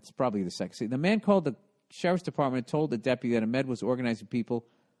 That's probably the second. See, the man called the sheriff's department and told the deputy that Ahmed was organizing people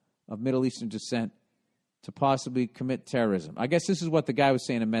of Middle Eastern descent to possibly commit terrorism. I guess this is what the guy was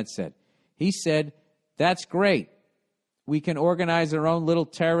saying Ahmed said. He said, that's great. We can organize our own little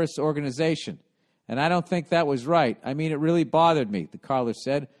terrorist organization. And I don't think that was right. I mean, it really bothered me, the caller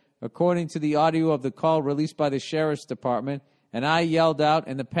said. According to the audio of the call released by the sheriff's department, and I yelled out,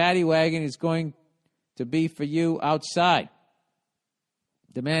 and the paddy wagon is going to be for you outside.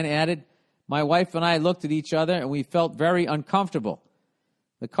 The man added, my wife and I looked at each other and we felt very uncomfortable.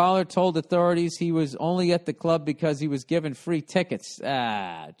 The caller told authorities he was only at the club because he was given free tickets.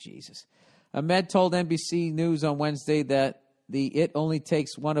 Jesus. Ahmed told NBC News on Wednesday that the "it only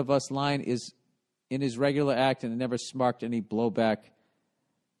takes one of us" line is in his regular act and it never sparked any blowback.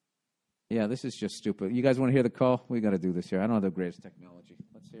 Yeah, this is just stupid. You guys want to hear the call? We got to do this here. I don't have the greatest technology.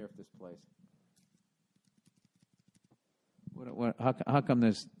 Let's hear if this plays. How come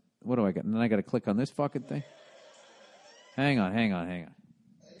there's... What do I got? And then I got to click on this fucking thing? Hang on.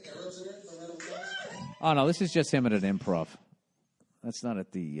 Oh, no, this is just him at an improv. That's not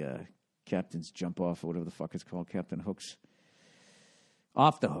at the Captain's Jump Off or whatever the fuck it's called, Captain Hook's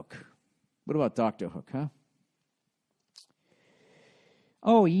Off the Hook. What about Dr. Hook, huh?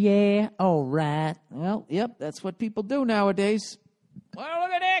 Oh, yeah, all right. Well, yep, that's what people do nowadays. Well,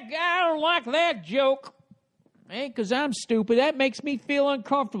 look at that guy. I don't like that joke. Ain't because I'm stupid. That makes me feel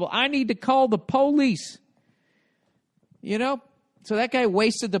uncomfortable. I need to call the police. You know? So that guy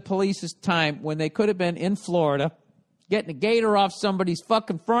wasted the police's time when they could have been in Florida getting a gator off somebody's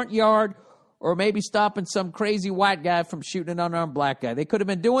fucking front yard or maybe stopping some crazy white guy from shooting an unarmed black guy. They could have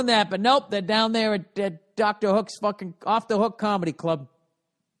been doing that, but nope, they're down there at Dr. Hook's fucking Off the Hook Comedy Club.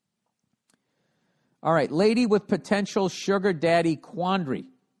 All right, lady with potential sugar daddy quandary.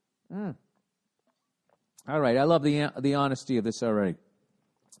 All right, I love the honesty of this already.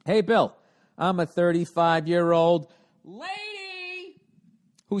 Hey, Bill, I'm a 35-year-old lady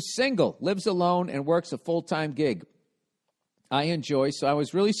who's single, lives alone, and works a full-time gig I enjoy, so I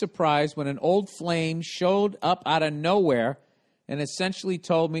was really surprised when an old flame showed up out of nowhere and essentially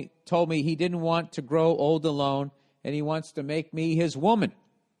told me he didn't want to grow old alone and he wants to make me his woman.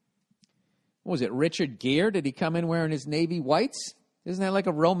 What was it, Richard Gere? Did he come in wearing his navy whites? Isn't that like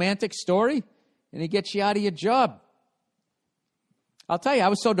a romantic story? And he gets you out of your job. I'll tell you, I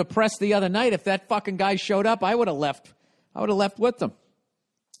was so depressed the other night. If that fucking guy showed up, I would have left. I would have left with them.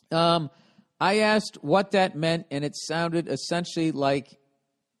 I asked what that meant, and it sounded essentially like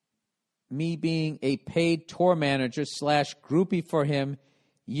me being a paid tour manager / groupie for him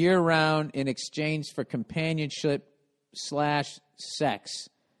year-round in exchange for companionship / sex.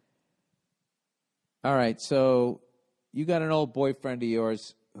 All right, so you got an old boyfriend of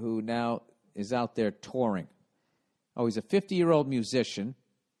yours who now is out there touring. Oh, he's a 50-year-old musician.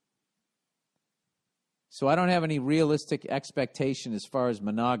 So I don't have any realistic expectation as far as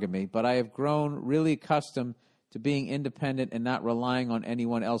monogamy, but I have grown really accustomed to being independent and not relying on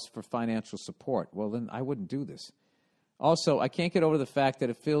anyone else for financial support. Well, then I wouldn't do this. Also, I can't get over the fact that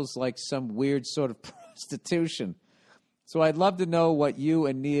it feels like some weird sort of prostitution. So I'd love to know what you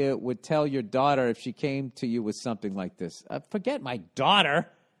and Nia would tell your daughter if she came to you with something like this. Forget my daughter.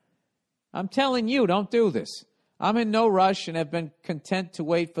 I'm telling you, don't do this. I'm in no rush and have been content to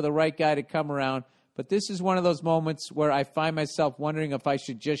wait for the right guy to come around. But this is one of those moments where I find myself wondering if I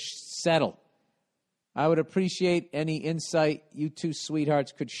should just settle. I would appreciate any insight you two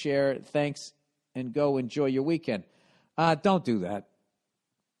sweethearts could share. Thanks, and go enjoy your weekend. Don't do that.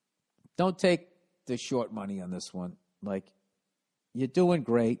 Don't take the short money on this one. Like, you're doing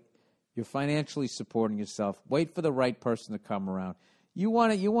great. You're financially supporting yourself. Wait for the right person to come around. You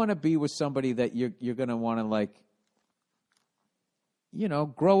want to be with somebody that you're going to want to, like,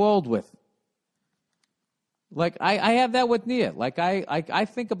 grow old with. Like, I have that with Nia. Like, I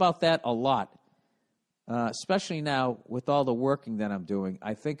think about that a lot, especially now with all the working that I'm doing.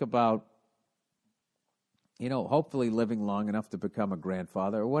 I think about, hopefully living long enough to become a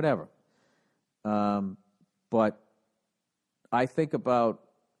grandfather or whatever. But I think about,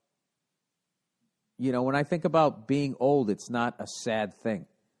 when I think about being old, it's not a sad thing.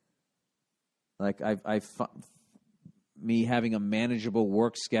 Like, me having a manageable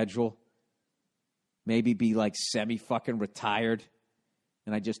work schedule, maybe be like semi-fucking retired,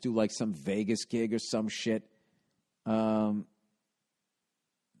 and I just do like some Vegas gig or some shit, and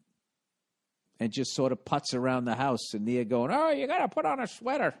just sort of putz around the house, and Nia going, oh, you got to put on a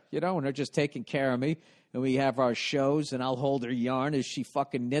sweater, and they're just taking care of me, and we have our shows, and I'll hold her yarn as she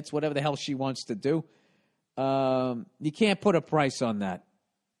fucking knits, whatever the hell she wants to do. You can't put a price on that,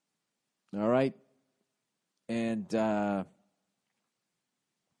 all right? And,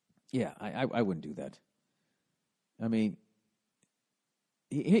 yeah, I wouldn't do that. I mean,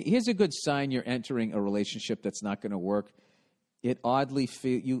 here's a good sign you're entering a relationship that's not going to work. You oddly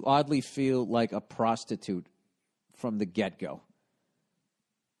feel like a prostitute from the get-go.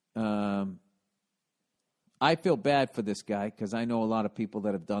 I feel bad for this guy because I know a lot of people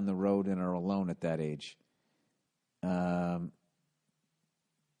that have done the road and are alone at that age.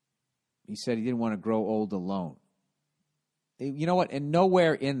 He said he didn't want to grow old alone. You know what? And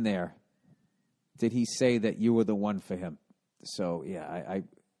nowhere in there did he say that you were the one for him. So, yeah, I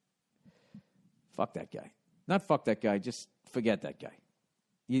fuck that guy. Not fuck that guy, just forget that guy.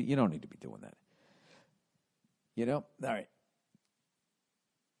 You don't need to be doing that. All right.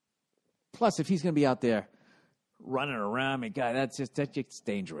 Plus, if he's going to be out there running around, that's just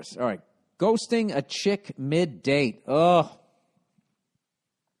dangerous. All right. Ghosting a chick mid-date. Oh,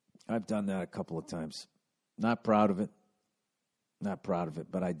 I've done that a couple of times. Not proud of it. Not proud of it,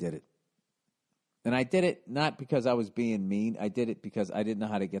 but I did it. And I did it not because I was being mean. I did it because I didn't know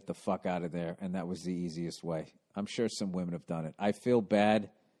how to get the fuck out of there, and that was the easiest way. I'm sure some women have done it. I feel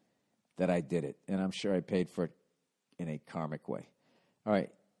bad that I did it, and I'm sure I paid for it in a karmic way. All right.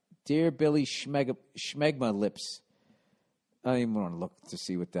 Dear Billy Schmegma Lips. I don't even want to look to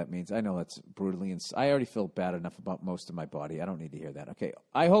see what that means. I know that's brutally I already feel bad enough about most of my body. I don't need to hear that. Okay.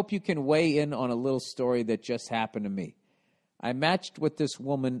 I hope you can weigh in on a little story that just happened to me. I matched with this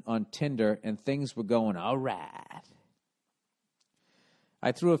woman on Tinder, and things were going all right.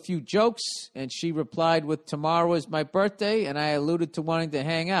 I threw a few jokes, and she replied with, tomorrow is my birthday, and I alluded to wanting to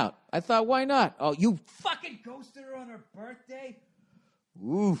hang out. I thought, why not? Oh, you fucking ghosted her on her birthday?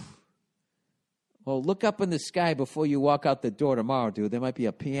 Oof. Well, look up in the sky before you walk out the door tomorrow, dude. There might be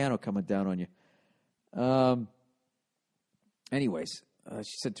a piano coming down on you. Anyways,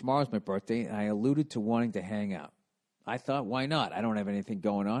 she said, tomorrow's my birthday, and I alluded to wanting to hang out. I thought, why not? I don't have anything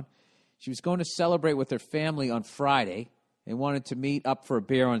going on. She was going to celebrate with her family on Friday and wanted to meet up for a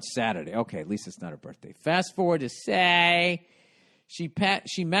beer on Saturday. Okay, at least it's not her birthday. Fast forward to say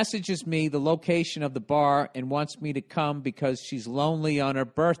she messages me the location of the bar and wants me to come because she's lonely on her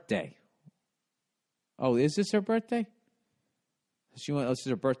birthday. Oh, is this her birthday? This is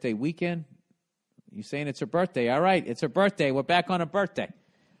her birthday weekend? You saying it's her birthday? All right, it's her birthday. We're back on her birthday.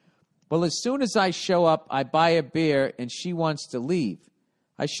 Well, as soon as I show up, I buy a beer, and she wants to leave.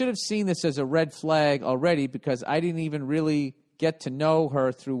 I should have seen this as a red flag already because I didn't even really get to know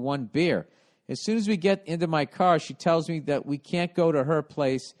her through one beer. As soon as we get into my car, she tells me that we can't go to her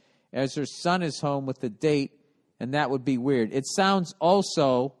place as her son is home with the date, and that would be weird. It sounds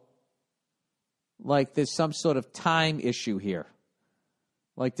also like there's some sort of time issue here.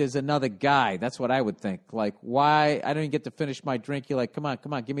 Like there's another guy. That's what I would think. Like, why? I don't even get to finish my drink. You're like, come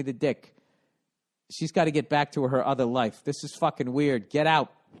on, give me the dick. She's got to get back to her other life. This is fucking weird. Get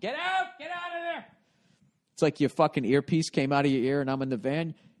out. Get out of there. It's like your fucking earpiece came out of your ear and I'm in the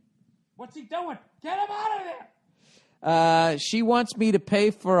van. What's he doing? Get him out of there. She wants me to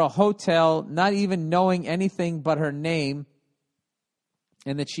pay for a hotel, not even knowing anything but her name,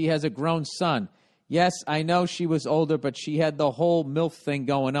 and that she has a grown son. Yes, I know she was older, but she had the whole MILF thing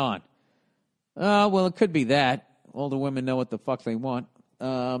going on. Well, it could be that. Older women know what the fuck they want.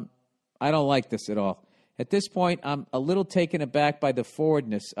 I don't like this at all. At this point, I'm a little taken aback by the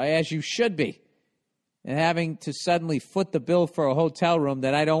forwardness, as you should be, and having to suddenly foot the bill for a hotel room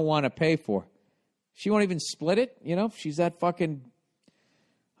that I don't want to pay for. She won't even split it, She's that fucking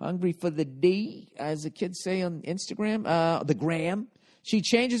hungry for the D, as the kids say on Instagram, the gram. She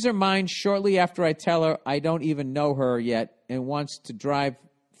changes her mind shortly after I tell her I don't even know her yet and wants to drive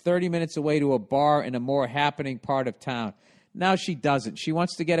 30 minutes away to a bar in a more happening part of town. Now she doesn't. She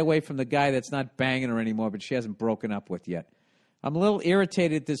wants to get away from the guy that's not banging her anymore, but she hasn't broken up with yet. I'm a little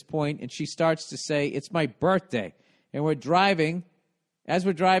irritated at this point, and she starts to say, it's my birthday. And we're driving. As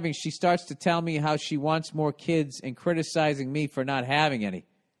we're driving, she starts to tell me how she wants more kids and criticizing me for not having any.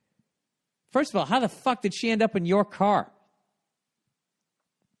 First of all, how the fuck did she end up in your car?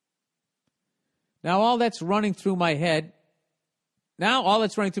 Now, all that's running through my head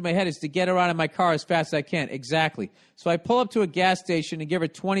is to get her out of my car as fast as I can. Exactly. So I pull up to a gas station and give her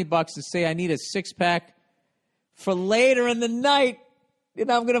 $20 to say I need a six-pack for later in the night,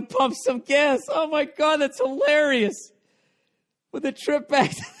 and I'm going to pump some gas. Oh, my God, that's hilarious. With a trip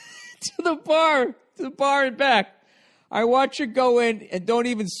back to the bar and back. I watch her go in and don't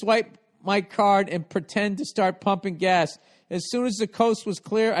even swipe my card and pretend to start pumping gas. As soon as the coast was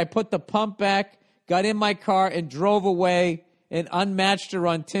clear, I put the pump back, got in my car, and drove away and unmatched her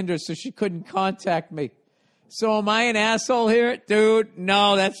on Tinder so she couldn't contact me. So am I an asshole here? Dude,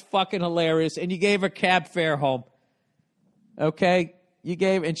 no, that's fucking hilarious. And you gave her cab fare home. Okay?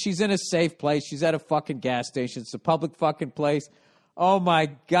 And she's in a safe place. She's at a fucking gas station. It's a public fucking place. Oh, my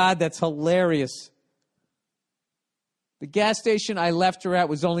God, that's hilarious. The gas station I left her at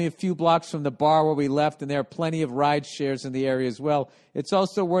was only a few blocks from the bar where we left, and there are plenty of ride shares in the area as well. It's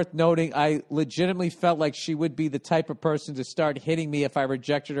also worth noting I legitimately felt like she would be the type of person to start hitting me if I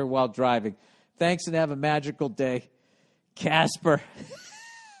rejected her while driving. Thanks, and have a magical day. Casper.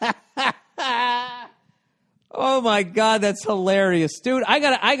 Oh, my God, that's hilarious. Dude, I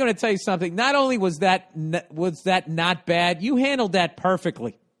gotta tell you something. Not only was that not bad, you handled that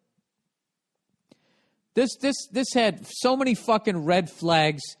perfectly. This had so many fucking red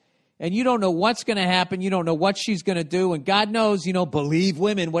flags, and you don't know what's going to happen. You don't know what she's going to do, and God knows, believe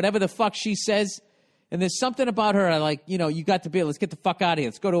women, whatever the fuck she says. And there's something about her, you got to be, let's get the fuck out of here.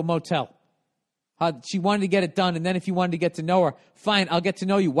 Let's go to a motel. She wanted to get it done, and then if you wanted to get to know her, fine, I'll get to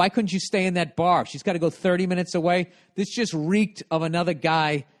know you. Why couldn't you stay in that bar? She's got to go 30 minutes away. This just reeked of another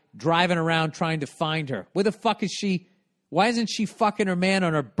guy driving around trying to find her. Where the fuck is she? Why isn't she fucking her man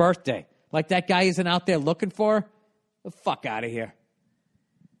on her birthday? Like that guy isn't out there looking for her? The fuck out of here.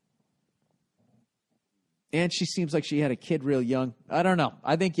 And she seems like she had a kid real young. I don't know.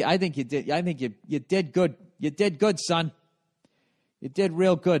 I think you did. I think you did good. You did good, son. You did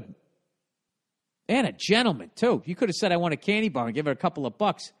real good. And a gentleman, too. You could have said, I want a candy bar and give her a couple of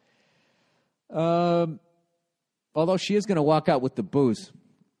bucks. Although she is going to walk out with the booze.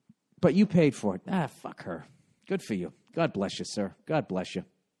 But you paid for it. Fuck her. Good for you. God bless you, sir. God bless you.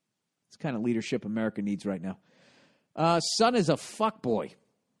 It's the kind of leadership America needs right now. Son is a fuck boy.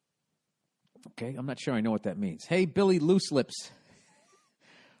 Okay, I'm not sure I know what that means. Hey, Billy Loose Lips.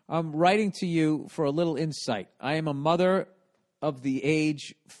 I'm writing to you for a little insight. I am a mother of the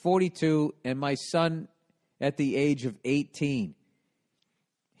age 42 and my son at the age of 18.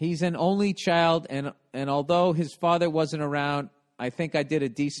 He's an only child, and although his father wasn't around, I think I did a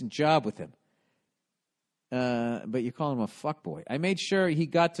decent job with him. But you call him a fuckboy. I made sure he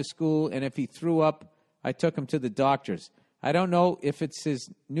got to school, and if he threw up, I took him to the doctors. I don't know if it's his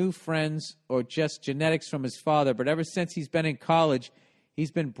new friends or just genetics from his father, but ever since he's been in college,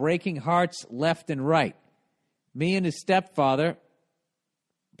 he's been breaking hearts left and right. Me and his stepfather,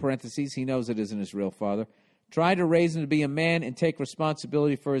 parentheses, he knows it isn't his real father, tried to raise him to be a man and take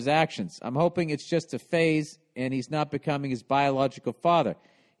responsibility for his actions. I'm hoping it's just a phase and he's not becoming his biological father.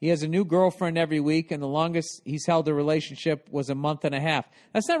 He has a new girlfriend every week, and the longest he's held a relationship was a month and a half.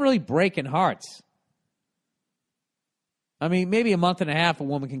 That's not really breaking hearts. I mean, maybe a month and a half a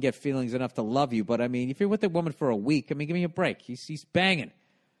woman can get feelings enough to love you, but I mean, if you're with a woman for a week, I mean, give me a break. He's banging.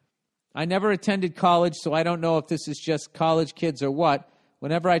 I never attended college, so I don't know if this is just college kids or what.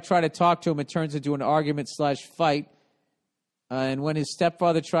 Whenever I try to talk to him, it turns into an argument/fight. And when his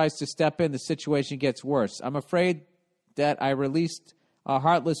stepfather tries to step in, the situation gets worse. I'm afraid that I released a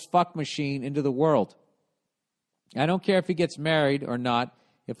heartless fuck machine into the world. I don't care if he gets married or not.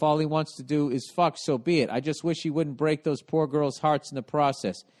 If all he wants to do is fuck, so be it. I just wish he wouldn't break those poor girls' hearts in the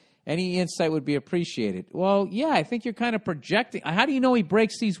process. Any insight would be appreciated. Well, yeah, I think you're kind of projecting. How do you know he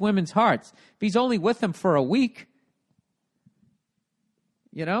breaks these women's hearts? If he's only with them for a week,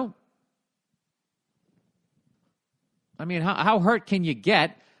 you know? I mean, how hurt can you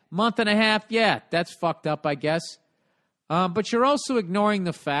get? Month and a half, yeah, that's fucked up, I guess. But you're also ignoring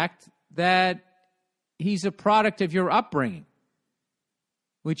the fact that he's a product of your upbringing,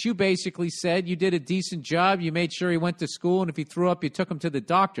 which you basically said you did a decent job. You made sure he went to school, and if he threw up, you took him to the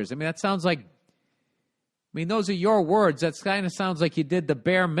doctors. I mean, that sounds like, those are your words. That kind of sounds like you did the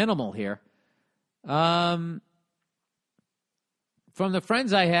bare minimal here. From the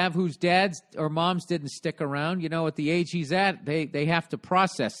friends I have whose dads or moms didn't stick around, at the age he's at, they have to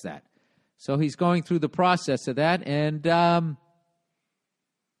process that. So he's going through the process of that, and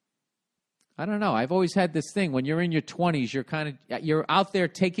I don't know. I've always had this thing. When you're in your 20s, you're out there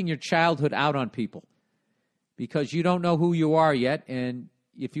taking your childhood out on people because you don't know who you are yet. And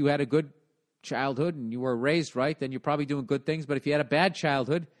if you had a good childhood and you were raised right, then you're probably doing good things. But if you had a bad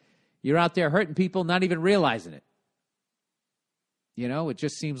childhood, you're out there hurting people, not even realizing it. It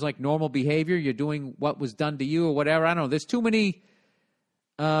just seems like normal behavior. You're doing what was done to you or whatever. I don't know. There's too many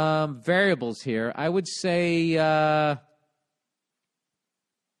variables here. I would say, I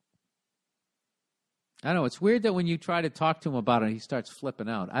don't know. It's weird that when you try to talk to him about it, he starts flipping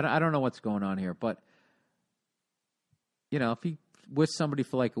out. I don't know what's going on here, but, if he with somebody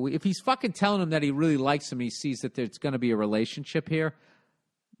for like a week, if he's fucking telling him that he really likes him and he sees that there's going to be a relationship here,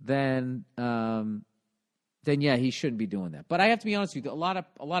 then yeah, he shouldn't be doing that. But I have to be honest with you, a lot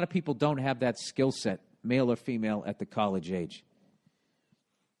of people don't have that skill set, male or female, at the college age.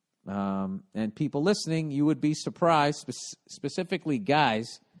 And people listening, you would be surprised, specifically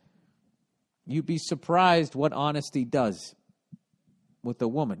guys, you'd be surprised what honesty does with a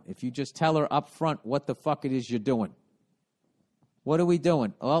woman. If you just tell her up front what the fuck it is you're doing. What are we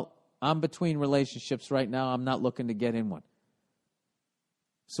doing? Well, I'm between relationships right now. I'm not looking to get in one.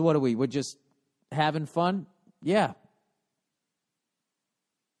 So what are we? We're just having fun? Yeah.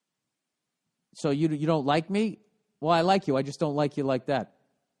 So you don't like me? Well, I like you. I just don't like you like that.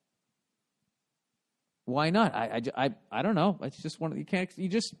 Why not? I don't know. It's just you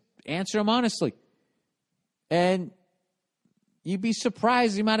just answer them honestly. And you'd be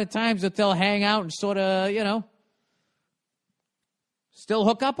surprised the amount of times that they'll hang out and sort of, still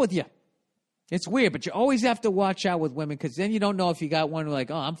hook up with you. It's weird, but you always have to watch out with women because then you don't know if you got one like,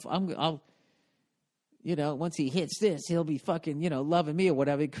 oh, I'll once he hits this, he'll be fucking, loving me or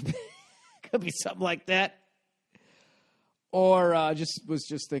whatever. It could be something like that. Or was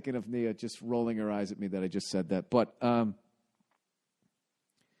just thinking of Nia just rolling her eyes at me that I just said that. But, all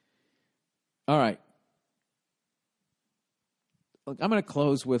right. Look, I'm going to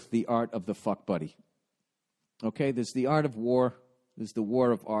close with the art of the fuck buddy. Okay, there's the art of war, there's the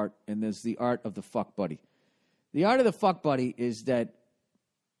war of art, and there's the art of the fuck buddy. The art of the fuck buddy is that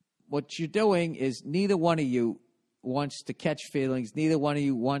what you're doing is neither one of you wants to catch feelings. Neither one of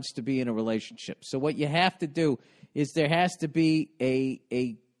you wants to be in a relationship. So what you have to do is there has to be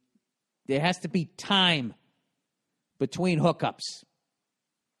time between hookups.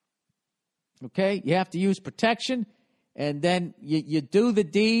 Okay? You have to use protection, and then you do the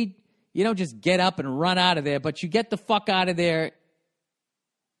deed. You don't just get up and run out of there, but you get the fuck out of there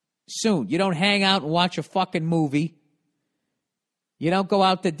soon. You don't hang out and watch a fucking movie. You don't go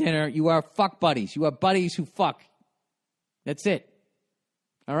out to dinner. You are fuck buddies. You are buddies who fuck. That's it.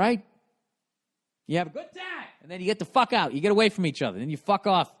 All right? You have a good time, and then you get the fuck out. You get away from each other. Then you fuck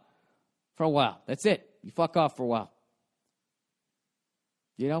off for a while. That's it. You fuck off for a while.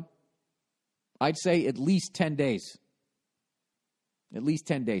 You know? I'd say at least 10 days. At least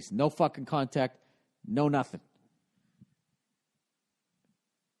 10 days. No fucking contact. No nothing.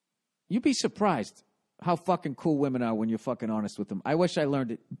 You'd be surprised how fucking cool women are when you're fucking honest with them. I wish I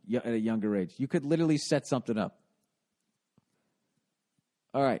learned it at a younger age. You could literally set something up.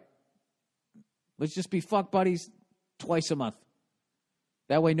 All right. Let's just be fuck buddies twice a month.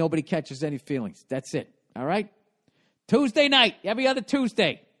 That way nobody catches any feelings. That's it. All right? Tuesday night. Every other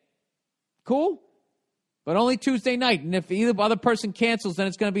Tuesday. Cool? But only Tuesday night. And if either other person cancels, then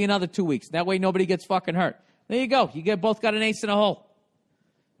it's going to be another 2 weeks. That way nobody gets fucking hurt. There you go. You both got an ace in a hole.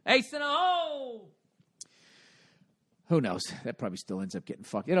 Ace in a hole! Who knows? That probably still ends up getting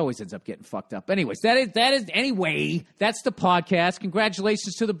fucked. It always ends up getting fucked up. Anyways, that's the podcast.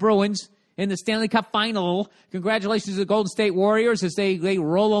 Congratulations to the Bruins in the Stanley Cup final. Congratulations to the Golden State Warriors as they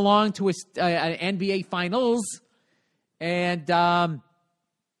roll along to an NBA Finals. And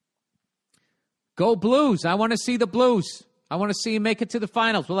go Blues. I want to see the Blues. I want to see them make it to the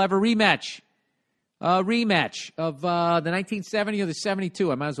finals. We'll have a rematch. Of the 1970 or the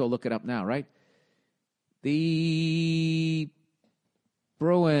 72. I might as well look it up now, right? The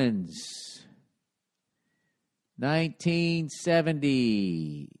Bruins,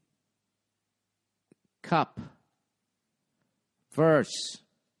 1970 Cup versus,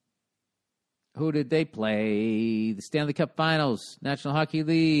 who did they play? The Stanley Cup Finals, National Hockey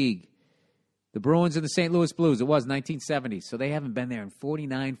League. The Bruins and the St. Louis Blues. It was 1970, so they haven't been there in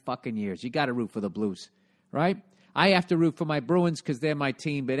 49 fucking years. You got to root for the Blues, right? I have to root for my Bruins because they're my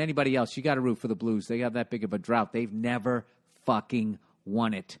team, but anybody else, you got to root for the Blues. They have that big of a drought. They've never fucking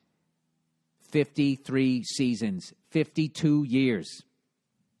won it. 53 seasons, 52 years.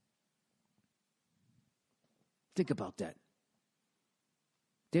 Think about that.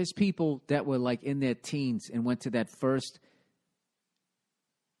 There's people that were like in their teens and went to that first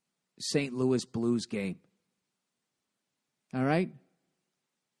St. Louis Blues game. All right?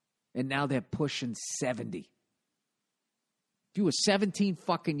 And now they're pushing 70. If you were 17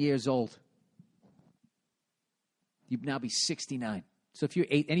 fucking years old, you'd now be 69. So if you're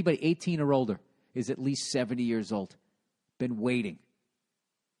anybody 18 or older is at least 70 years old. Been waiting.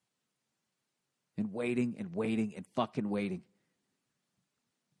 And waiting and waiting and fucking waiting.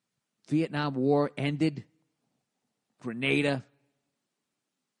 Vietnam War ended. Grenada.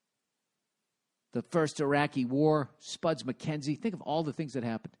 The first Iraqi War. Spuds McKenzie. Think of all the things that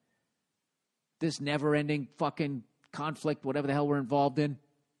happened. This never-ending fucking conflict, whatever the hell we're involved in.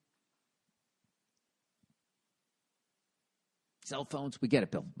 Cell phones. We get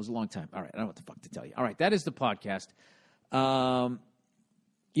it, Bill. It was a long time. All right. I don't know what the fuck to tell you. All right. That is the podcast.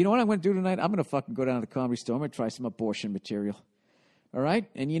 You know what I'm going to do tonight? I'm going to fucking go down to the Comedy Store. I'm going to try some abortion material. All right?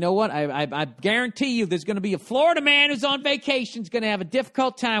 And you know what? I guarantee you there's going to be a Florida man who's on vacation who's going to have a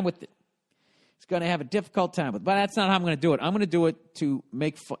difficult time with it. He's going to have a difficult time with it. But that's not how I'm going to do it. I'm going to do it to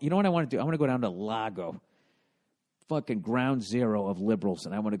make fun. You know what I want to do? I want to go down to Lago. Fucking ground zero of liberals.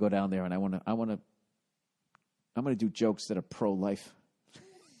 And I want to go down there and I'm going to do jokes that are pro-life.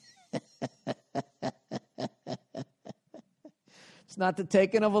 It's not the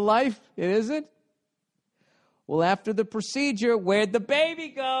taking of a life. It isn't. Well, after the procedure, where'd the baby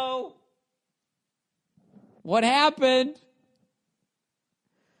go? What happened?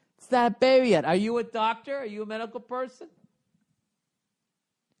 It's not baby yet. Are you a doctor? Are you a medical person?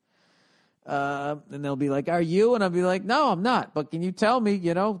 And they'll be like, are you? And I'll be like, no, I'm not. But can you tell me,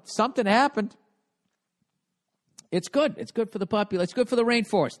 something happened? It's good. It's good for the population. It's good for the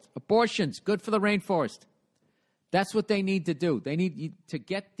rainforest. Abortion's good for the rainforest. That's what they need to do. They need to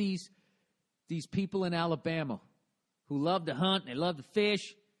get these people in Alabama who love to hunt, they love to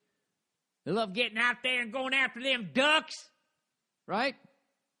fish, they love getting out there and going after them ducks, right?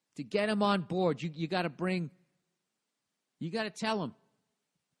 To get them on board, you got to tell them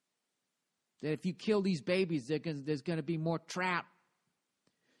that if you kill these babies, there's going to be more trap.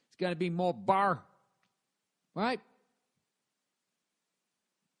 There's going to be more Burr. Right?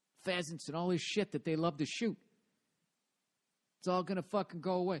 Pheasants and all this shit that they love to shoot. It's all going to fucking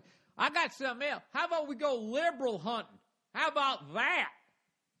go away. I got something else. How about we go liberal hunting? How about that?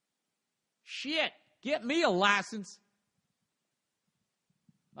 Shit. Get me a license.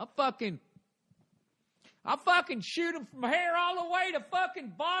 I'll fucking shoot them from here all the way to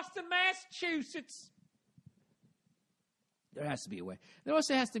fucking Boston, Massachusetts. There has to be a way. There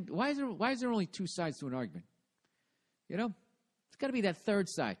also has to be. Why is there only two sides to an argument? You know? It's got to be that third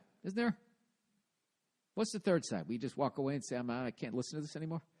side, isn't there? What's the third side? We just walk away and say, I can't listen to this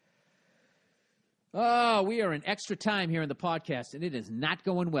anymore? Oh, we are in extra time here in the podcast, and it is not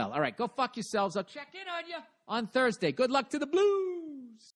going well. All right, go fuck yourselves. I'll check in on you on Thursday. Good luck to the Blues.